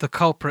if the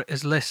culprit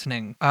is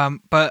listening,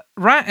 but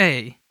Rat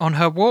A, on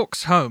her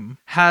walks home,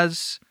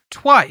 has...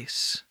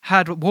 twice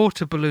had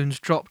water balloons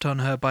dropped on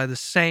her by the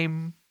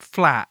same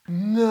flat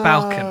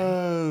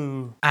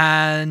balcony.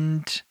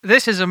 And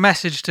this is a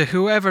message to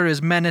whoever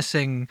is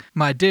menacing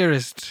my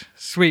dearest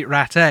sweet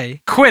Rat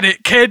A. Quit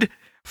it, kid!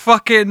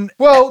 fucking...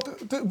 Well,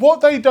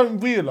 what they don't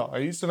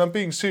realise, and I'm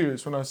being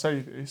serious when I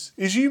say this,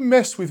 is you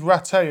mess with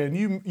Rattay and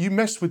you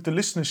mess with the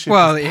listenership.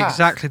 Well, of PAF,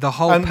 exactly, the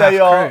whole and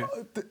PAF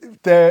crew.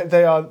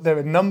 There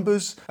are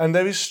numbers and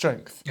there is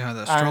strength. Yeah,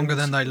 they're stronger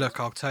than they look,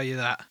 I'll tell you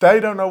that. They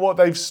don't know what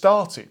they've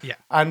started. Yeah.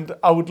 And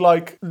I would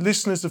like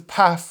listeners of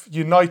PAF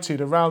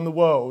United around the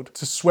world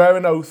to swear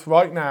an oath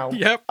right now.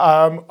 Yep.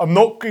 I'm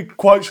not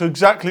quite sure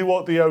exactly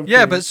what the oath is.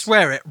 Yeah, but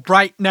swear it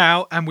right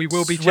now and we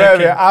will be Swear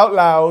checking. it out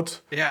loud.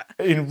 Yeah.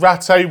 In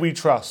Rattay we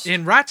trust.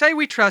 In Rattay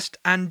we trust,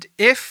 and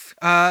if,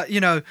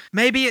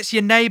 maybe it's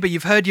your neighbour,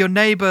 you've heard your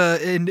neighbour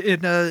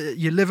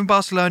you live in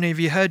Barcelona, have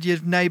you heard your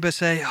neighbour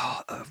say,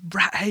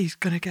 Rattay's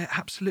going to get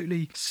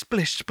absolutely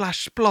splish,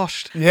 splash,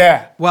 sploshed?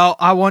 Yeah. Well,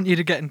 I want you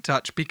to get in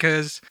touch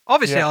because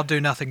obviously I'll do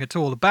nothing at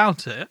all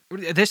about it.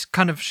 This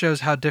kind of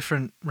shows how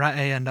different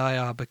Rattay and I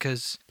are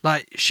because,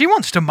 like, she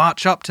wants to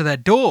march up to their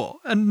door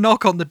and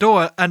knock on the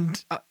door,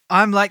 and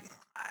I'm like,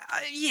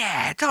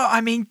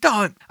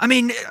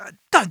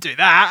 don't do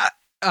that.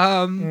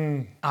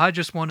 I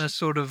just want to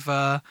sort of,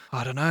 I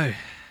don't know,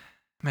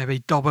 maybe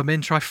dob them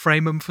in, try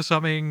frame them for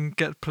something,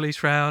 get the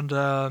police round.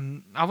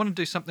 I want to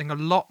do something a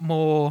lot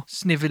more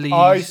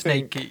snivelly,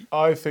 snaky.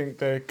 I think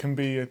there can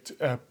be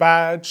a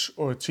badge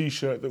or a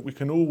T-shirt that we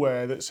can all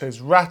wear that says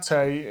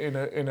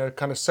Rattay in a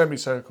kind of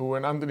semicircle,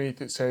 and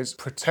underneath it says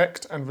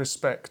protect and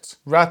respect.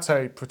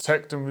 Rattay,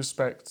 protect and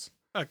respect.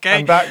 Okay,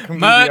 and that can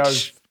be the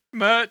oath.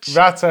 Merch.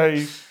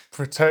 Rattay,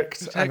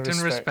 protect and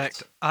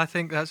respect. I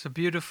think that's a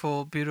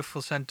beautiful,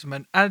 beautiful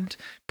sentiment. And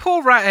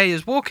poor Rattay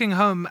is walking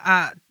home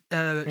at...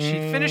 she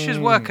finishes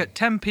work at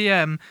 10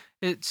 p.m.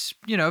 It's,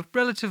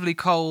 relatively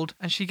cold,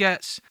 and she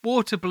gets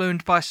water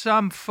ballooned by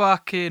some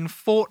fucking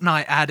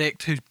Fortnite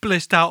addict who's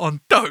blissed out on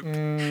dope.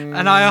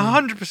 And I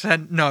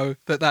 100% know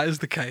that is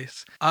the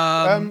case.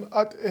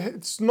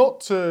 It's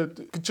not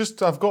to...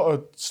 I've got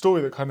a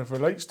story that kind of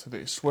relates to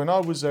this. When I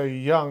was a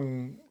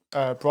young...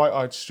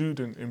 bright-eyed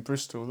student in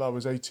Bristol, I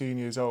was 18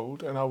 years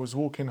old, and I was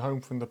walking home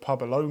from the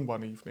pub alone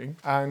one evening,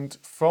 and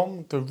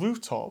from the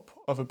rooftop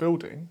of a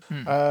building,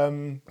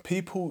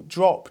 people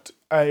dropped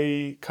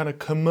a kind of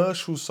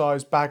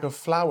commercial-sized bag of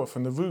flour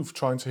from the roof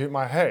trying to hit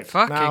my head.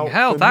 Fucking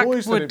hell, that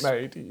noise would... that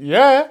it made,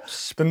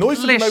 the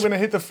noise that it made when it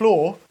hit the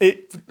floor,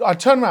 I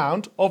turned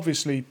around,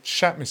 obviously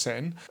shat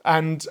myself,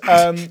 and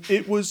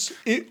it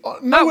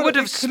would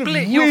have split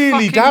really your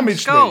fucking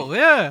damaged skull, me.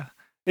 yeah.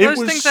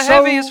 Those things are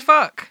heavy as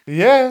fuck.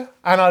 Yeah,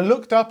 and I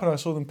looked up and I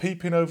saw them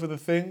peeping over the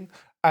thing.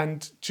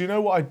 And do you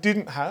know what I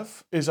didn't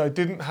have? I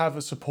didn't have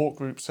a support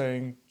group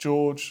saying,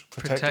 George,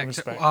 protect and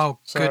respect. Oh,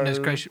 goodness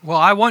gracious. Well,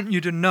 I want you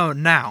to know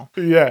now.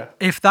 Yeah.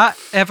 If that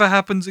ever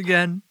happens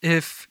again,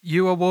 if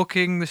you are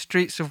walking the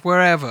streets of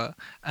wherever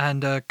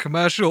and a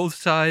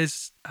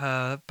commercial-sized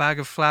bag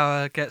of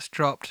flour gets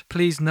dropped,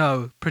 please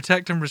know,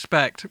 protect and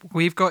respect.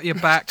 We've got your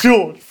back.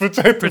 George,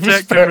 protect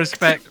and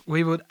respect.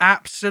 We would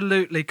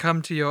absolutely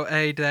come to your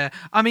aid there.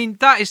 I mean,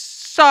 that is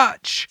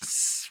such...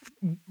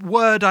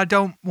 word I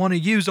don't want to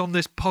use on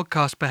this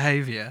podcast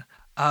behavior.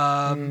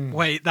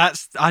 Wait,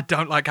 I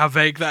don't like how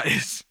vague that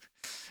is.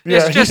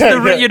 It's just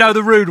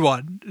the rude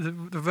one,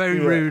 the very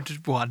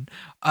rude one.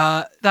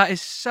 That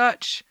is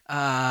such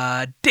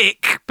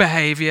dick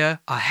behavior.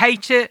 I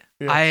hate it.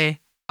 Yes.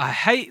 I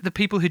hate the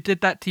people who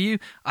did that to you.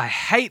 I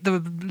hate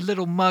the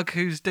little mug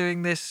who's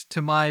doing this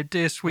to my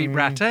dear sweet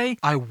Rattay.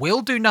 I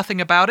will do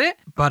nothing about it,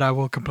 but I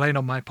will complain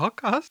on my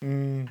podcast.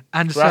 And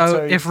Rattay,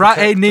 so if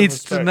Rattay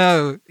needs to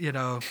know,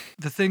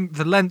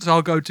 the lengths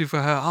I'll go to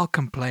for her, I'll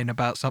complain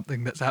about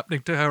something that's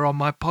happening to her on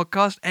my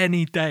podcast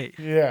any day.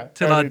 Yeah.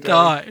 Till I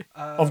die.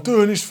 I'm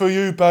doing this for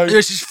you, babe.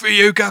 This is for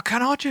you, girl.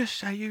 Can I just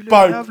say you look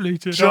lovely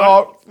tonight?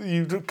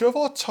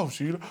 I told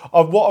you.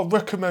 What I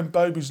recommend,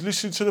 babe, is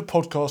listen to the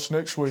podcast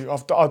next week.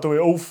 I'll do it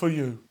all for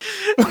you.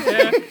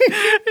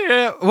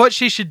 Yeah. What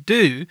she should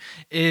do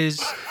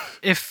is,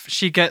 if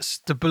she gets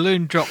the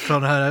balloon dropped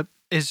on her,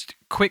 is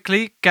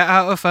quickly get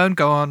out her phone,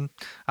 go on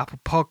Apple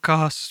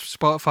Podcasts,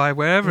 Spotify,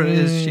 wherever it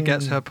is she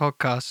gets her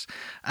podcasts,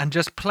 and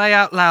just play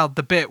out loud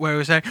the bit where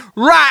we say,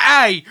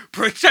 Rattay,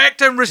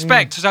 protect and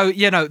respect. So,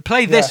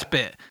 play this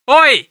bit.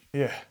 Oi!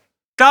 Yeah.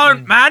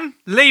 Don't, man!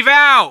 Leave it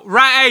out!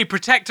 Rattay,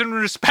 protect and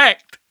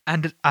respect!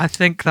 And I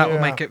think that will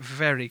make it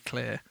very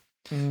clear.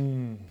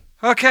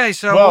 Okay,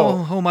 so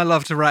all my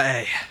love to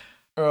Rattay.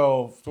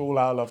 Oh, all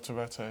our love to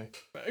Rattay.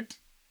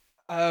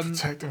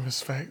 Protect and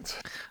respect.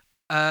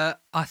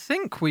 I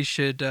think we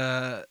should,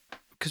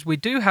 because we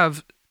do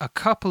have a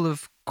couple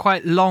of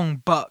quite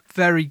long but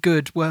very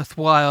good,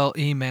 worthwhile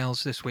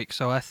emails this week,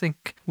 so I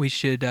think we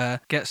should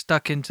get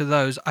stuck into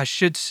those. I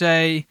should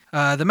say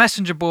the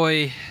messenger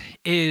boy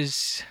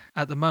is,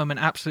 at the moment,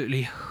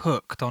 absolutely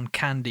hooked on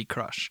Candy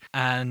Crush,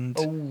 and...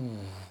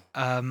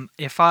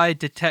 if I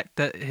detect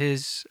that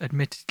his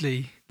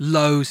admittedly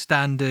low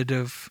standard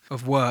of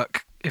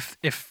work,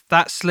 if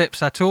that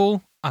slips at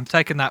all, I'm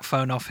taking that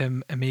phone off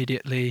him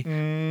immediately.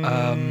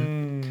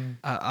 And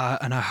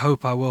I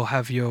hope I will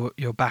have your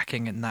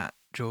backing in that,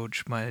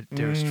 George, my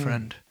dearest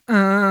friend.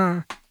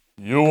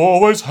 You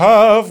always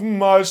have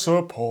my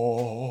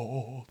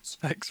support.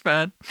 Thanks,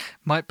 man.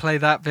 Might play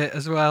that bit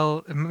as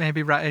well.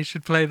 Maybe Rat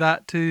should play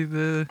that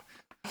to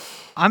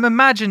I'm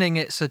imagining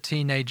it's a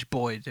teenage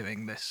boy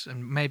doing this,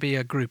 and maybe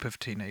a group of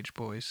teenage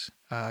boys,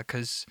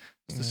 because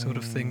it's the sort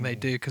of thing they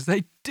do, because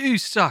they do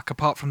suck,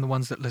 apart from the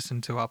ones that listen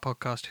to our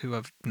podcast, who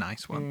are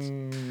nice ones.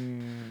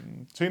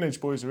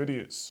 Teenage boys are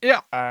idiots.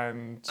 Yeah.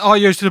 And I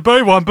used to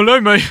be one,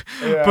 believe me.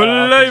 Yeah,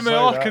 believe me,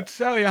 I could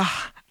tell you.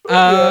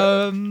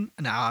 No,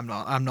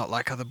 I'm not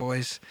like other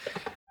boys.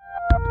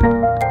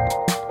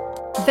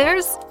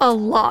 There's a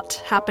lot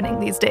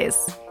happening these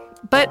days.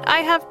 But I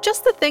have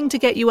just the thing to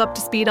get you up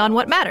to speed on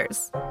what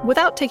matters,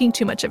 without taking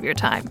too much of your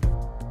time.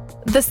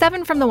 The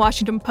 7 from the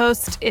Washington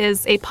Post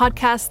is a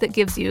podcast that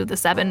gives you the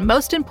 7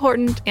 most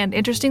important and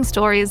interesting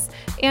stories,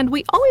 and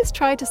we always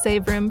try to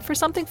save room for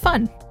something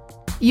fun.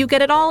 You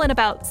get it all in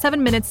about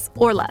 7 minutes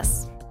or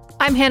less.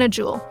 I'm Hannah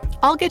Jewell.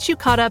 I'll get you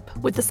caught up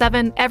with the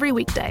 7 every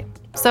weekday.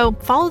 So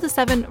follow the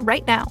 7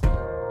 right now.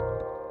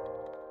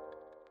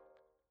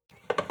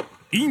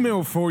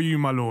 Email for you,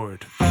 my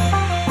lord.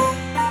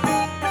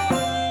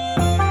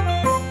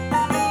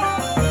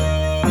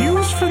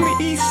 From the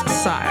East,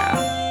 sire.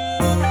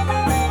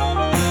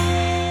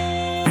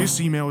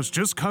 This email has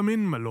just come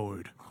in, my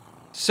lord.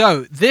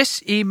 So,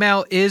 this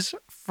email is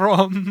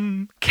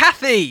from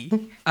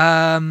Kathy.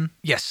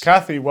 Yes.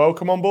 Kathy,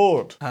 welcome on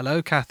board.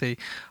 Hello, Kathy.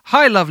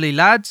 Hi, lovely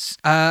lads.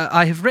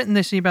 I have written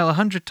this email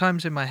 100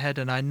 times in my head,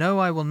 and I know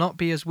I will not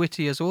be as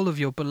witty as all of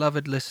your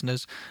beloved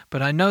listeners,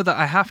 but I know that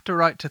I have to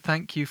write to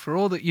thank you for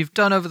all that you've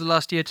done over the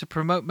last year to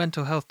promote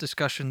mental health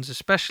discussions,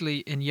 especially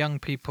in young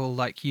people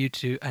like you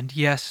two, and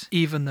yes,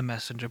 even the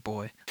Messenger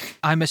Boy.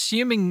 I'm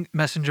assuming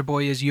Messenger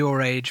Boy is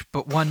your age,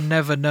 but one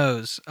never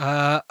knows.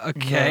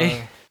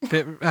 Okay.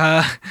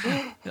 No.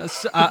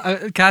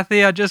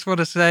 Kathy, I just want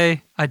to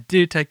say I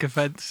do take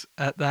offense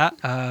at that,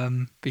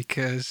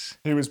 because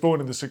he was born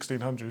in the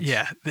 1600s.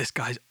 Yeah, this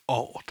guy's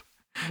old.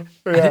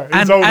 Yeah,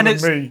 he's older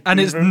than me. And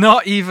it's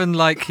not even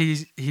like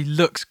he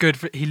looks good.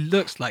 He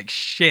looks like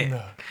shit.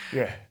 No.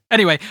 Yeah.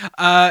 Anyway,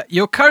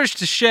 your courage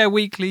to share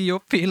weekly your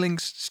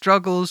feelings,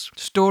 struggles,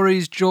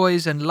 stories,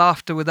 joys, and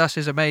laughter with us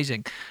is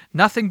amazing.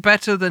 Nothing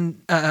better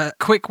than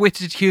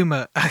quick-witted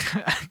humour.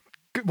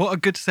 What a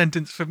good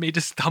sentence for me to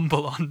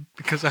stumble on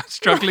because I'm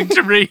struggling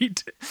to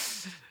read.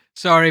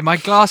 Sorry, my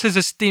glasses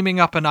are steaming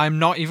up and I'm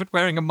not even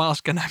wearing a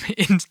mask and I'm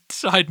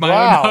inside my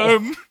own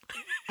home.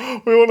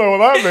 We all know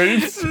what that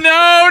means.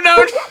 No!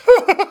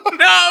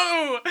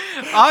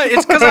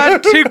 It's because I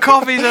had 2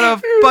 coffees and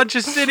a bunch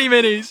of Cine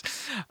Minis.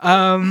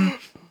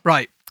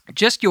 Right.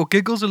 Just your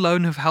giggles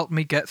alone have helped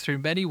me get through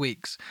many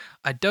weeks.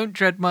 I don't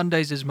dread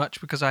Mondays as much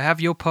because I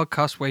have your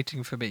podcast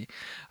waiting for me.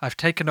 I've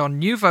taken on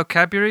new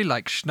vocabulary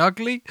like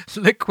schnuggly,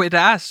 liquid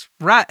ass,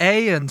 rat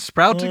A, and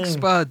sprouting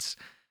spuds.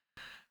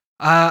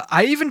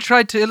 I even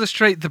tried to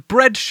illustrate the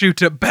bread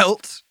shooter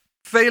belt,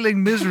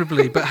 failing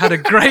miserably, but had a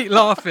great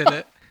laugh in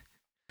it.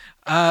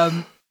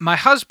 My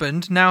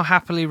husband, now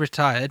happily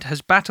retired,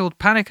 has battled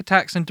panic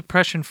attacks and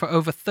depression for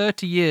over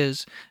 30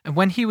 years, and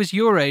when he was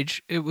your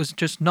age, it was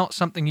just not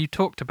something you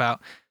talked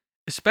about,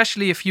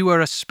 especially if you were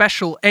a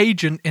special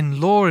agent in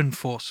law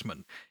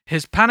enforcement.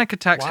 His panic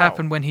attacks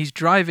happen when he's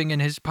driving. In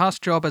his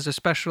past job as a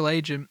special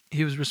agent,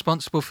 he was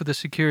responsible for the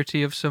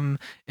security of some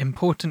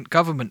important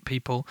government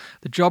people.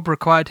 The job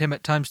required him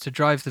at times to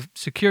drive the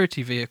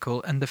security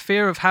vehicle, and the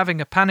fear of having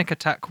a panic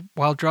attack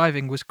while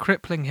driving was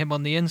crippling him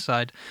on the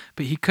inside,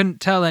 but he couldn't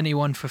tell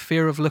anyone for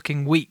fear of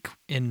looking weak,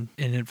 in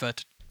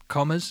inverted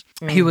commas.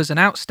 He was an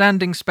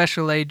outstanding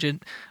special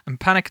agent, and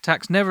panic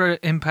attacks never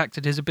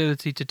impacted his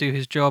ability to do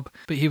his job,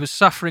 but he was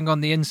suffering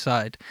on the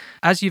inside.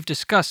 As you've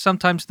discussed,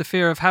 sometimes the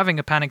fear of having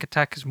a panic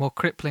attack is more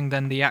crippling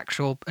than the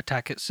actual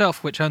attack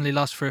itself, which only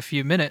lasts for a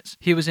few minutes.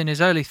 He was in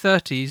his early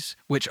 30s,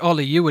 which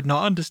Ollie, you would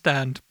not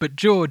understand, but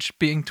George,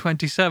 being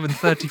 27,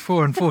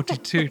 34, and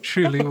 42,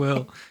 truly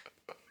will.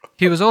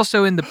 He was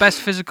also in the best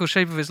physical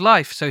shape of his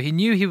life, so he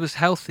knew he was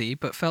healthy,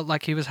 but felt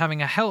like he was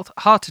having a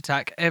heart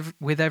attack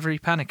with every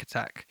panic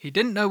attack. He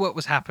didn't know what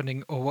was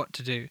happening or what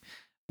to do.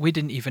 We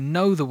didn't even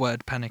know the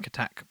word panic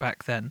attack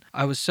back then.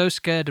 I was so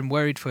scared and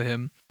worried for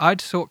him.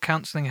 I'd sought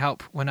counselling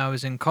help when I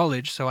was in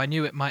college, so I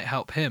knew it might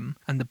help him,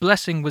 and the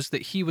blessing was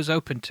that he was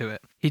open to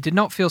it. He did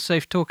not feel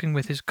safe talking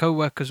with his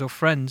co-workers or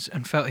friends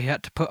and felt he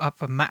had to put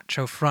up a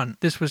macho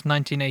front. This was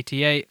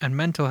 1988, and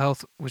mental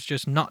health was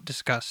just not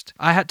discussed.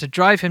 I had to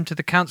drive him to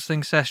the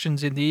counselling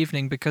sessions in the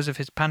evening because of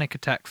his panic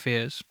attack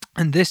fears.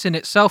 And this in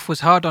itself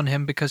was hard on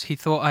him because he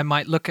thought I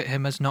might look at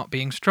him as not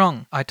being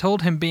strong. I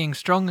told him being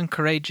strong and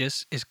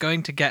courageous is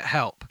going to get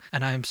help,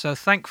 and I am so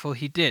thankful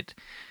he did.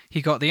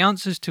 He got the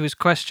answers to his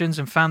questions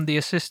and found the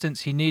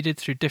assistance he needed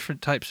through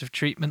different types of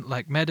treatment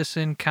like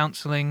medicine,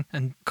 counseling,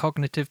 and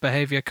cognitive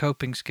behavior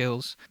coping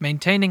skills.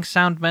 Maintaining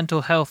sound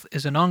mental health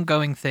is an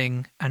ongoing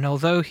thing, and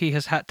although he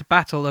has had to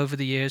battle over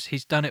the years,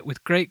 he's done it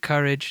with great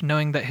courage,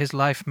 knowing that his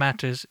life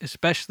matters,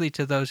 especially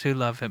to those who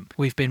love him.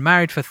 We've been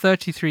married for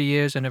 33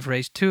 years and have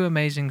raised 2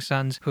 amazing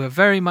sons who are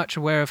very much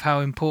aware of how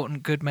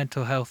important good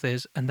mental health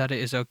is and that it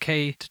is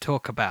okay to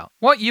talk about.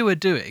 What you are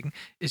doing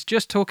is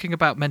just talking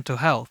about mental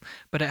health,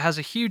 but it has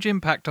a huge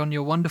impact on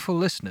your wonderful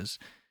listeners.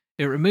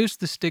 It removes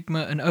the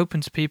stigma and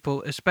opens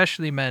people,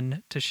 especially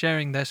men, to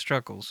sharing their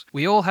struggles.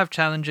 We all have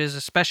challenges,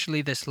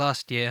 especially this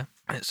last year,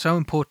 and it's so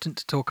important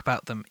to talk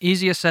about them.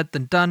 Easier said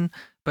than done,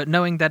 but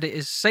knowing that it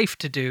is safe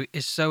to do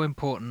is so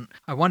important.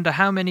 I wonder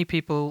how many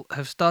people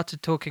have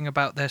started talking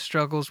about their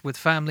struggles with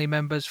family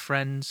members,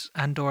 friends,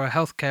 and or a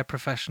healthcare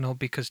professional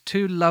because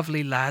 2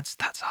 lovely lads,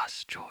 that's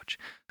us, George,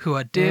 who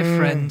are dear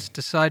friends,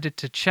 decided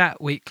to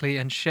chat weekly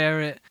and share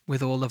it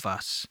with all of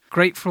us.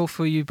 Grateful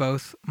for you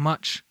both.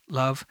 Much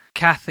love,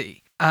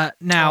 Kathy. What,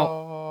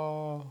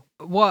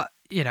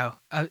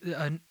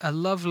 a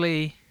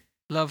lovely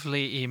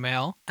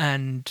email,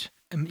 and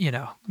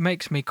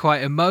makes me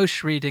quite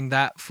emotional reading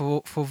that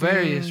for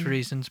various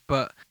reasons.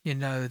 But,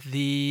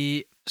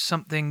 the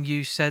something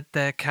you said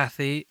there,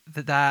 Kathy,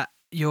 that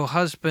your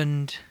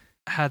husband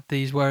had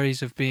these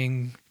worries of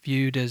being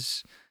viewed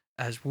as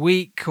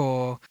weak,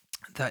 or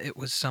that it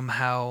was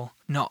somehow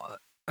not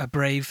a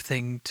brave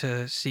thing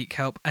to seek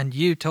help. And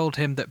you told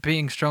him that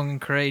being strong and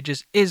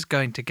courageous is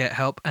going to get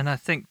help. And I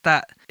think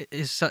that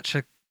is such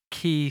a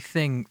key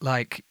thing.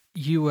 Like,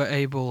 you were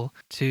able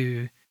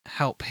to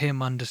help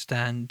him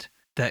understand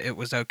that it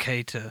was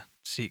okay to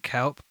seek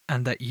help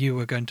and that you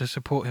were going to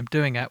support him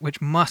doing it, which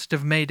must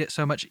have made it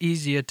so much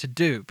easier to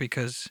do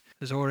because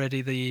there's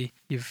already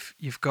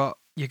you've got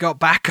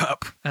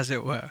backup, as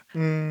it were.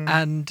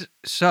 And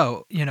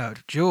so,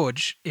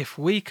 George, if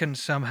we can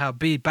somehow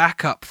be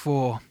backup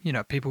for,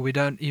 people we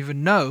don't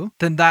even know,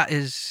 then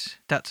that's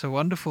a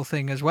wonderful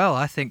thing as well.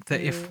 I think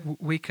that if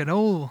we can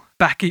all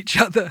back each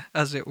other,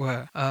 as it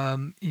were,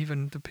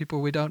 even the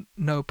people we don't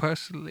know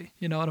personally,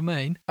 you know what I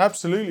mean?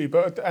 Absolutely.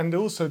 And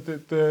also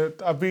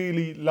I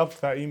really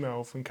loved that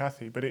email from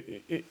Kathy, but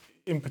it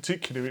in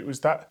particular, it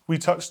was that we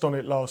touched on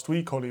it last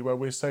week, Ollie, where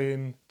we're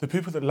saying the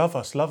people that love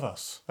us,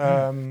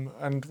 and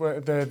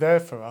they're there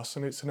for us,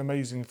 and it's an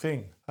amazing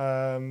thing.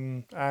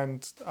 And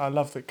I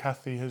love that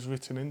Kathy has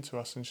written into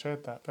us and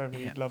shared that.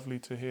 Very lovely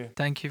to hear.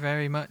 Thank you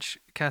very much,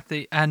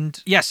 Kathy.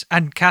 And yes,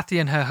 and Kathy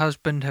and her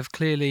husband have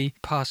clearly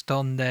passed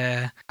on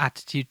their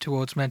attitude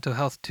towards mental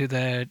health to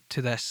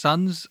their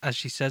sons. As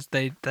she says,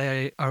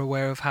 they are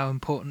aware of how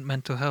important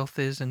mental health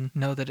is and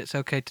know that it's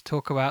okay to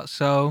talk about.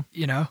 So,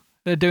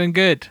 they're doing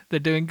good. They're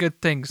doing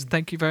good things.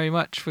 Thank you very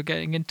much for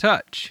getting in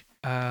touch.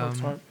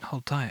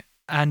 Hold tight.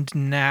 And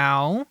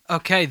now,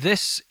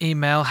 this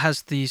email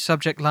has the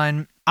subject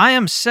line, I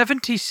am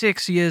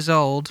 76 years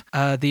old.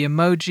 The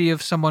emoji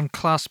of someone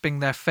clasping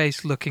their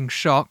face looking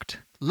shocked.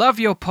 Love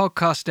your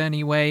podcast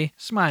anyway.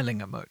 Smiling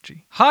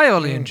emoji. Hi,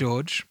 Ollie and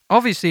George.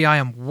 Obviously, I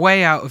am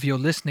way out of your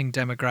listening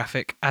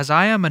demographic, as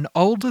I am an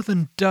older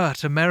than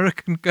dirt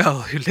American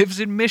girl who lives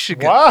in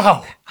Michigan.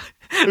 Wow.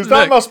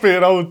 That must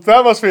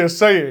be a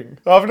saying.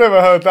 I've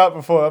never heard that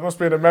before. That must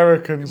be an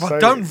American saying.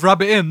 Don't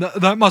rub it in.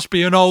 That must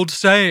be an old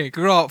saying.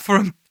 Right,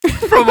 from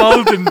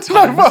olden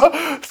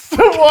times. So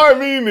what I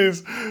mean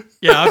is,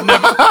 yeah, I've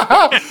never.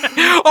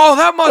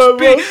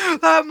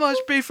 that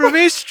must be from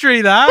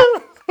history. That.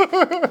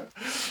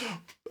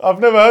 I've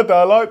never heard that.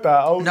 I like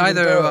that.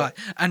 Neither have I.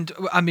 And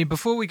I mean,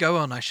 before we go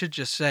on,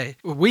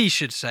 we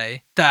should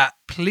say that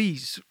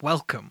please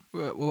welcome.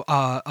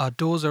 Our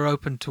doors are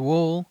open to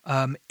all,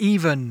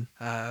 even,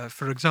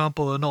 for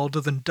example, an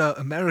older than dirt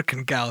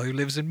American gal who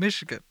lives in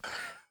Michigan.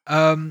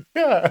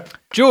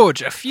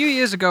 George, a few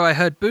years ago I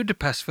heard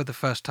Budapest for the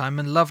first time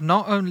and loved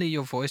not only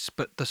your voice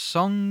but the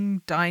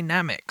song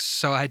dynamics,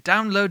 so I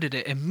downloaded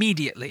it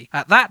immediately.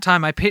 At that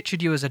time I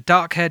pictured you as a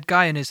dark-haired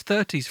guy in his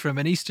 30s from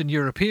an Eastern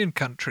European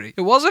country.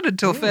 It wasn't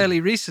until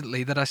fairly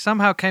recently that I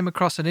somehow came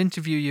across an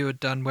interview you had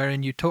done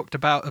wherein you talked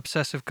about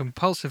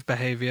obsessive-compulsive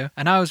behavior,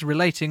 and I was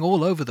relating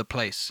all over the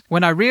place.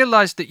 When I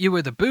realized that you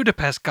were the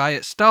Budapest guy,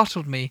 it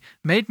startled me,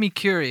 made me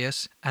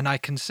curious, and I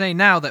can say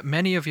now that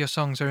many of your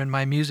songs are in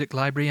my music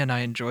library and I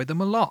enjoy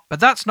them a lot. But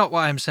that's not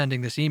why I'm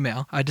sending this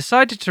email. I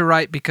decided to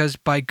write because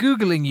by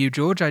Googling you,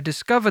 George, I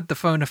discovered the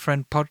Phone a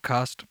Friend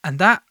podcast, and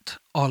that,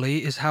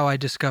 Ollie, is how I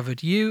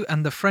discovered you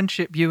and the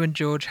friendship you and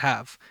George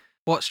have.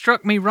 What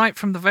struck me right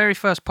from the very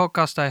first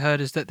podcast I heard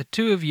is that the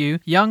two of you,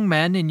 young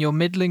men in your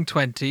middling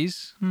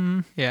 20s,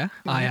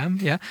 I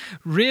am,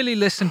 really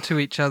listen to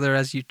each other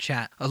as you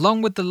chat.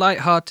 Along with the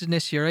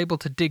lightheartedness, you're able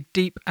to dig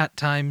deep at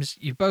times.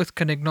 You both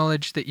can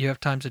acknowledge that you have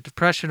times of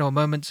depression or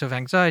moments of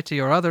anxiety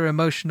or other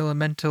emotional and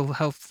mental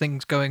health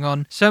things going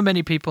on. So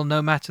many people,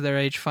 no matter their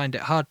age, find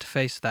it hard to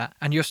face that.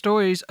 And your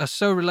stories are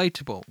so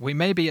relatable. We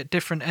may be at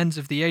different ends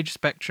of the age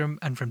spectrum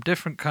and from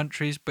different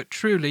countries, but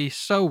truly,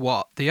 so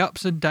what? The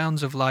ups and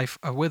downs of life life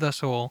are with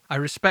us all. I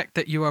respect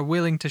that you are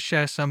willing to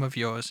share some of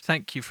yours.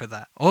 Thank you for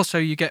that. Also,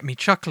 you get me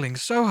chuckling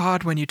so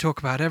hard when you talk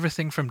about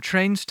everything from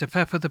trains to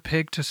Peppa the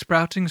Pig to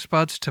Sprouting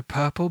Spuds to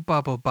Purple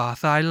Bubble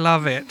Bath. I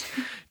love it.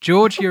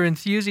 George, your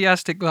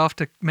enthusiastic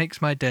laughter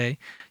makes my day.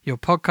 Your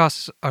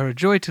podcasts are a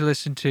joy to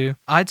listen to.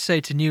 I'd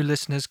say to new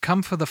listeners,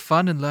 come for the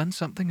fun and learn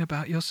something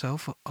about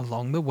yourself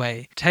along the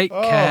way. Take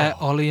care,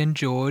 Ollie and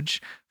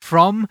George.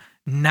 From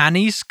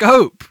Nanny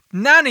Scope.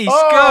 Nanny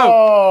Scope!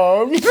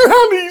 Oh,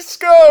 Nanny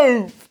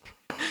Scope!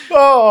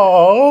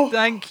 Oh.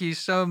 Thank you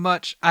so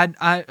much.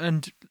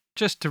 And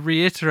just to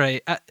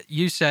reiterate,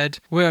 you said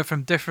we're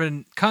from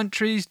different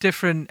countries,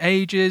 different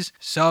ages.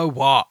 So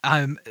what?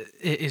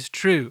 It is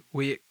true.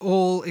 We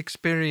all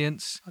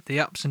experience the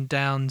ups and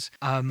downs.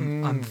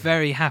 I'm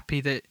very happy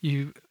that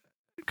you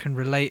can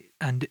relate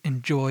and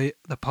enjoy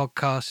the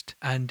podcast,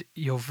 and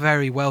you're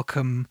very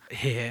welcome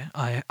here.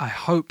 I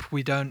hope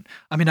we don't...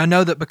 I mean, I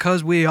know that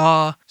because we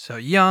are so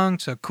young,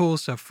 so cool,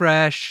 so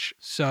fresh,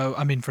 so,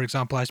 I mean, for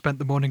example, I spent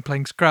the morning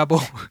playing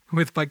Scrabble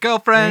with my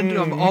girlfriend,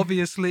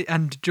 obviously,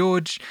 and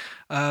George,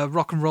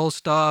 rock and roll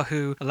star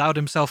who allowed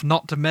himself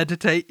not to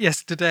meditate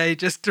yesterday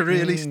just to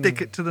really stick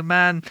it to the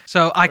man.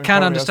 So I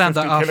can understand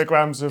that. 50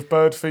 kilograms of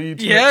bird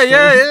feed. Yeah,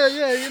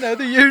 you know,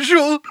 the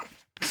usual...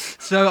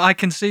 So I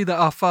can see that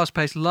our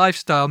fast-paced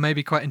lifestyle may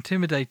be quite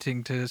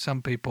intimidating to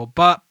some people,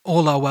 but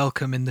all are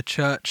welcome in the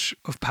Church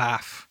of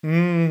Path.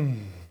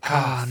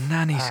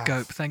 Nanny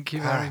Scope, thank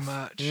you very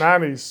much.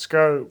 Nanny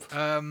Scope.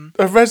 A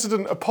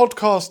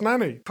podcast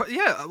nanny.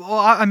 Yeah, well,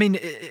 I mean,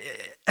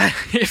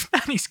 if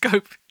Nanny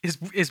Scope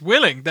is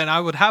willing, then I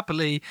would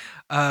happily,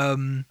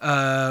 christen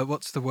her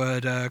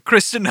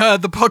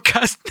the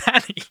podcast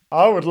nanny.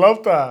 I would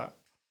love that.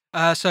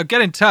 So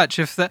get in touch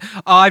if that.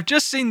 I've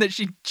just seen that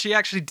she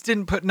actually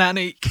didn't put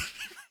nanny.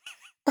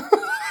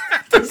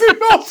 Does it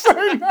not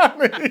say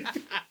nanny?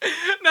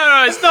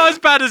 No, it's not as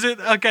bad as it.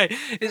 Okay,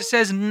 it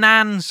says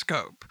Nan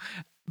Scope.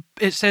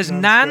 It says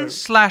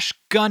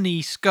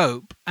Nan/Gunny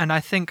Scope, and I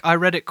think I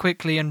read it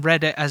quickly and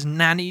read it as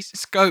Nanny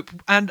Scope.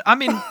 And I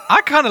mean,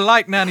 I kind of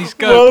like Nanny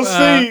Scope.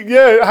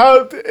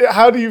 Well,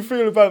 how do you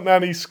feel about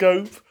Nanny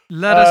Scope?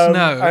 Let us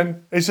know.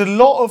 And it's a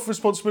lot of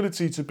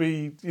responsibility to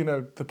be,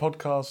 the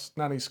podcast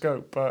Nanny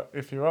Scope, but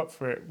if you're up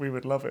for it, we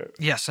would love it.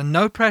 Yes, and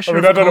no pressure. I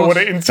mean, I don't know what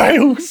it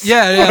entails.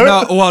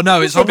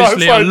 No, it's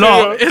obviously a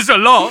lot. It's a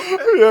lot.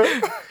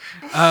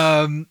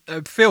 Yeah.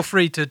 Feel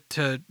free to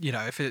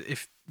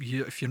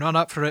if you're not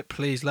up for it,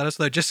 please let us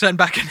know. Just send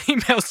back an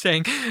email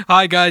saying,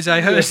 "Hi guys,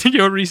 I heard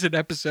your recent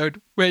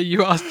episode where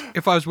you asked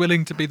if I was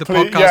willing to be the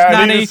podcast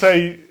nanny."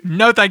 Say,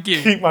 no, thank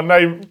you. Keep my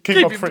name.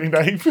 Keep my pretty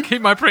name.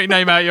 Keep my pretty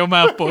name out of your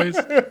mouth, boys.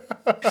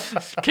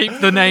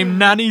 Keep the name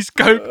Nanny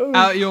Scope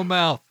out of your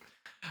mouth.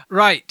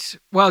 Right.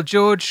 Well,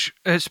 George,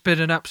 it's been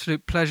an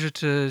absolute pleasure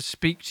to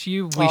speak to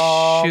you. We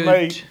should.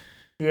 Mate.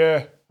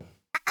 Yeah.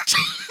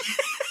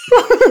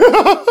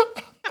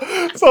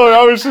 Sorry,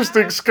 I was just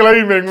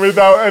exclaiming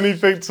without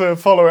anything to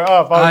follow it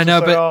up. I know,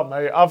 but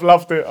mate, I've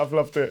loved it.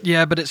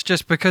 Yeah, but it's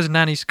just because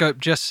Nanny Scope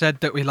just said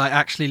that we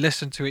actually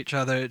listen to each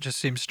other. It just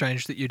seems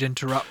strange that you'd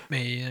interrupt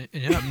me,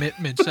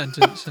 mid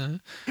sentence. To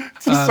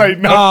say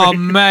nothing. Oh,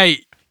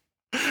 mate.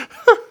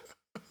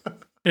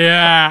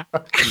 Yeah.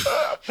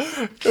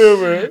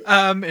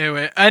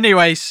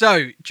 Anyway,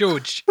 so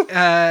George,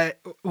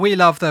 we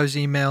love those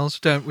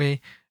emails, don't we?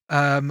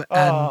 And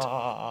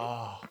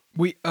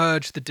we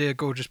urge the dear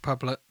gorgeous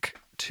public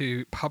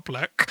to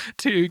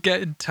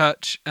get in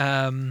touch.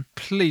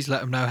 Please let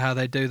them know how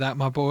they do that,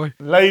 my boy.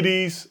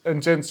 Ladies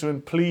and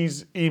gentlemen,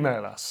 please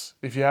email us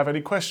if you have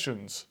any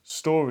questions,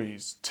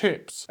 stories,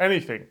 tips,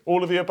 anything.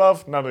 All of the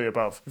above, none of the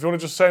above. If you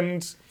want to just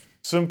send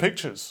some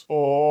pictures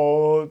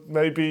or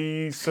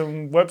maybe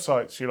some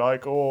websites you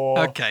like, or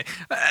okay.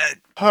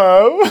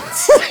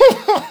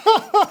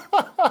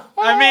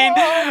 I mean,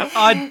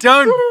 I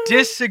don't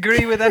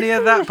disagree with any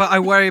of that, but I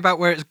worry about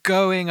where it's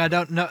going. I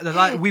don't know.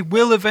 We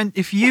will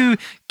if you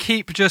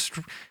keep just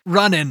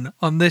running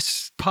on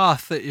this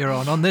path that you're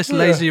on this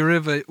lazy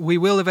river, we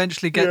will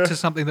eventually get to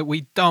something that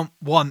we don't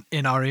want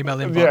in our email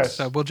inbox. Yes.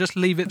 So we'll just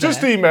leave it there.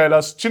 Just email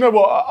us. Do you know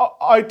what?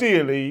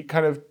 Ideally,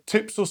 kind of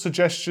tips or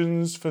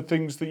suggestions for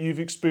things that you've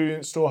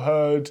experienced or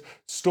heard,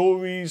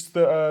 stories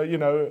that are,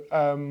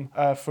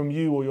 from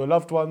you or your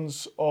loved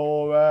ones,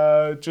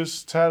 or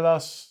just tell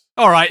us.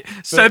 All right,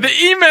 so the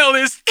email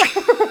is...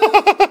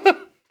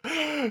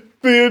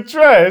 The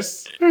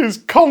address is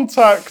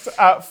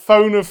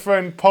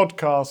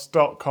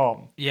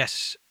contact@phoneafriendpodcast.com.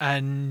 Yes,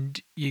 and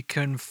you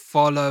can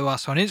follow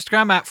us on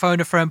Instagram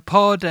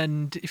 @phoneafriendpod,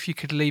 and if you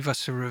could leave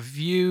us a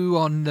review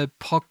on the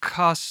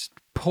podcast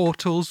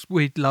portals,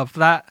 we'd love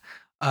that.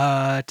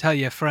 Tell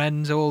your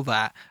friends, all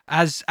that.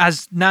 As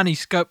Nanny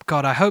Scope,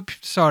 God, I'm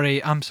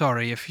sorry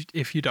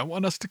if you don't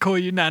want us to call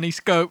you Nanny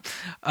Scope.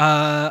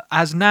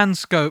 As Nan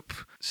Scope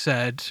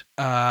said,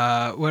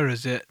 where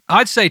is it?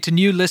 I'd say to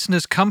new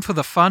listeners, come for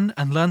the fun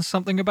and learn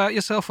something about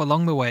yourself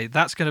along the way.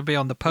 That's going to be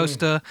on the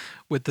poster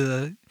with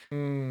the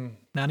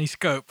Nanny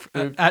Scope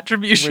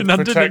attribution with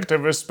underneath. Protect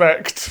and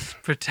respect.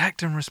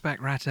 Protect and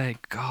respect, Rate.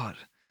 God.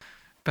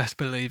 Best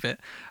believe it.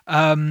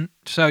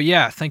 So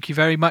yeah, thank you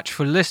very much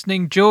for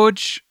listening,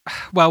 George.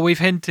 Well, we've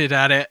hinted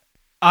at it.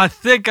 I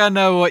think I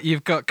know what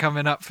you've got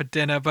coming up for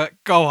dinner, but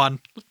go on,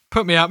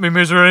 put me out my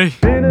misery.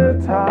 Dinner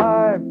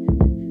time.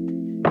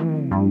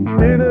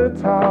 Dinner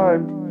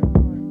time.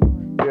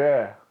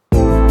 Yeah.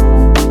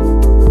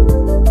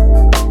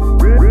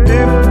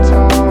 Dinner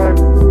time.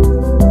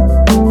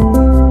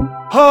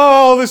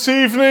 Oh, this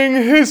evening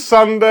is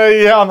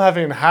Sunday. I'm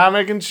having ham,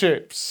 egg and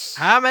chips.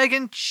 Ham, egg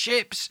and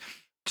chips.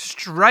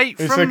 Straight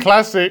from... It's a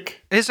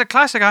classic. It's a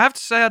classic. I have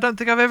to say, I don't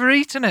think I've ever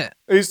eaten it.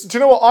 Do you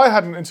know what? I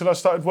hadn't until I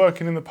started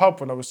working in the pub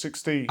when I was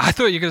 16. I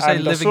thought you were going to say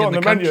living in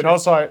the country. Menu, and I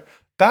was like,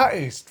 that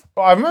is...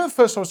 I remember the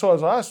first time I saw it, I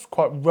was like, that's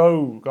quite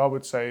rogue, I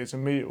would say, as a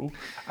meal.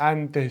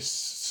 And there's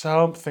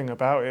something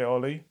about it,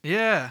 Ollie.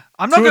 Yeah.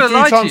 I'm not going to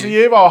lie to you. 2 or 3 times a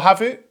year, I'll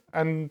have it,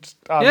 and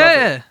I love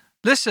it.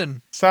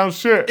 Listen. Sounds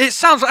shit. It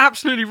sounds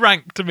absolutely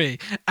rank to me.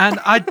 And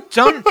I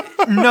don't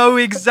know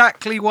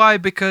exactly why,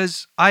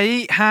 because I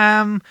eat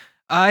ham...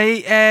 I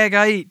eat egg,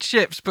 I eat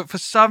chips, but for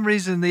some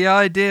reason the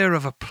idea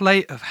of a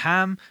plate of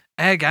ham,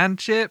 egg and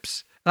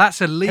chips,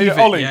 that's a leave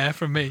it,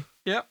 from me.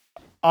 Yep.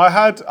 I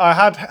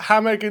had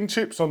ham, egg and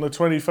chips on the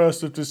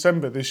 21st of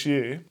December this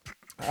year,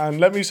 and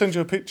let me send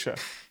you a picture.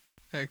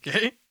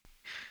 Okay.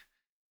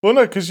 Well,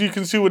 no, because you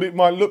can see what it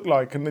might look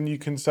like, and then you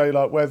can say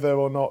like whether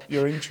or not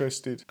you're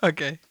interested.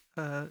 Okay.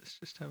 Let's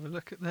just have a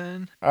look at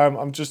then.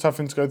 I'm just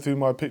having to go through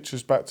my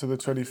pictures back to the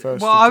 21st.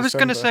 Well, I was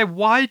going to say,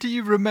 why do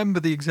you remember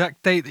the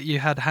exact date that you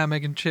had ham,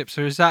 egg and chips?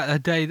 Or is that a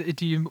day that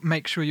do you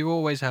make sure you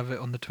always have it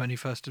on the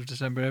 21st of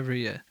December every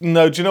year?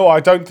 No, do you know what?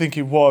 I don't think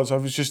it was.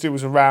 It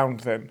was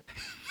around then.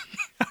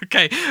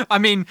 Okay. I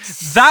mean,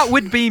 that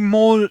would be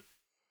more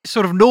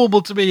sort of normal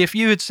to me if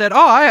you had said,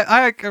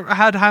 I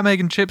had ham,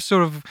 egg and chips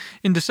sort of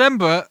in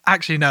December.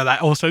 Actually, no,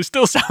 that also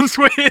still sounds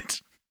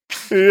weird.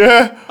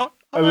 Yeah.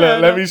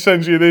 Let me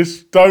send you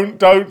this.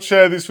 Don't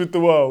share this with the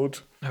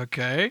world.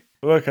 Okay.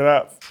 Look at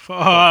that.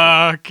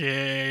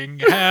 Fucking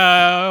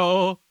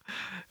hell.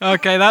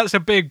 Okay, that's a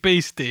big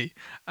beastie.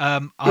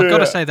 I've got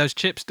to say, those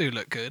chips do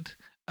look good.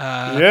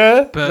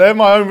 But they're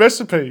my own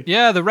recipe.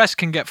 Yeah, the rest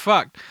can get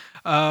fucked.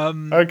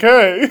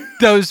 Okay.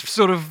 Those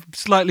sort of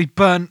slightly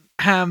burnt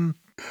ham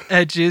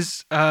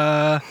edges.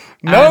 No.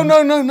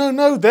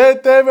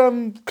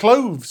 They're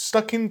cloves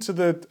stuck into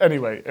the.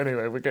 Anyway,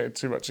 we're getting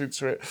too much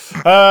into it.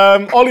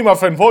 Ollie, my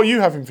friend, what are you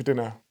having for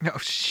dinner? Oh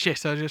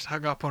shit! I just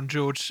hung up on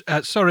George.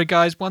 Sorry,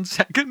 guys. 1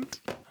 second.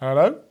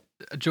 Hello,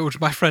 George,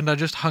 my friend. I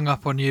just hung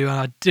up on you, and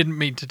I didn't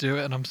mean to do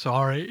it, and I'm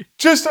sorry.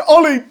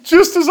 Ollie,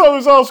 just as I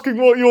was asking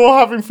what you're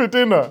having for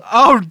dinner.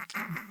 Oh,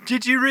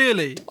 did you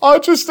really? I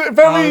just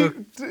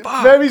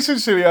very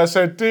sincerely, I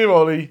said, "Dear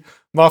Ollie,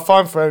 my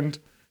fine friend,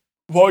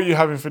 what are you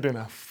having for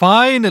dinner?"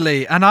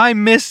 Finally, and I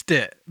missed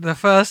it the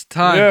first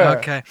time. Yeah.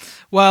 Okay.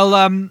 Well,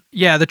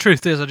 the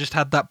truth is I just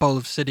had that bowl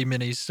of City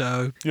Minis,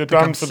 so... You're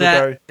done for the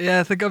day.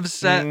 Yeah, I think I'm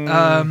set.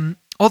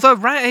 Although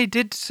Rat-A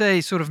did say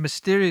sort of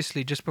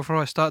mysteriously just before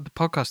I started the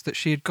podcast that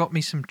she had got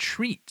me some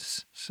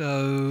treats.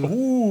 So...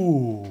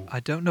 Ooh. I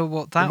don't know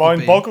what that would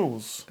be. The mind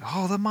boggles.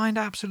 Oh, the mind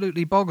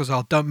absolutely boggles.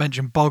 Oh, don't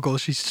mention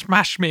boggles. She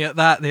smashed me at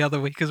that the other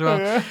week as well.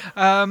 Yeah.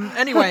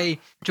 Anyway,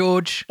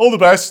 George... All the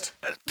best.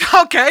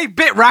 Okay,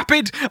 bit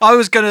rapid. I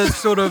was going to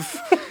sort of...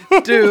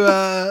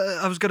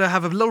 I was going to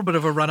have a little bit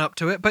of a run up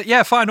to it, but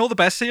yeah, fine. All the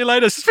best. See you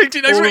later. Speak to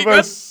you next week.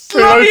 See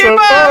you later.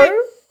 Bye.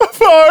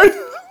 Bye.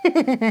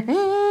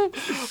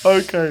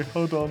 Okay,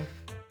 hold on.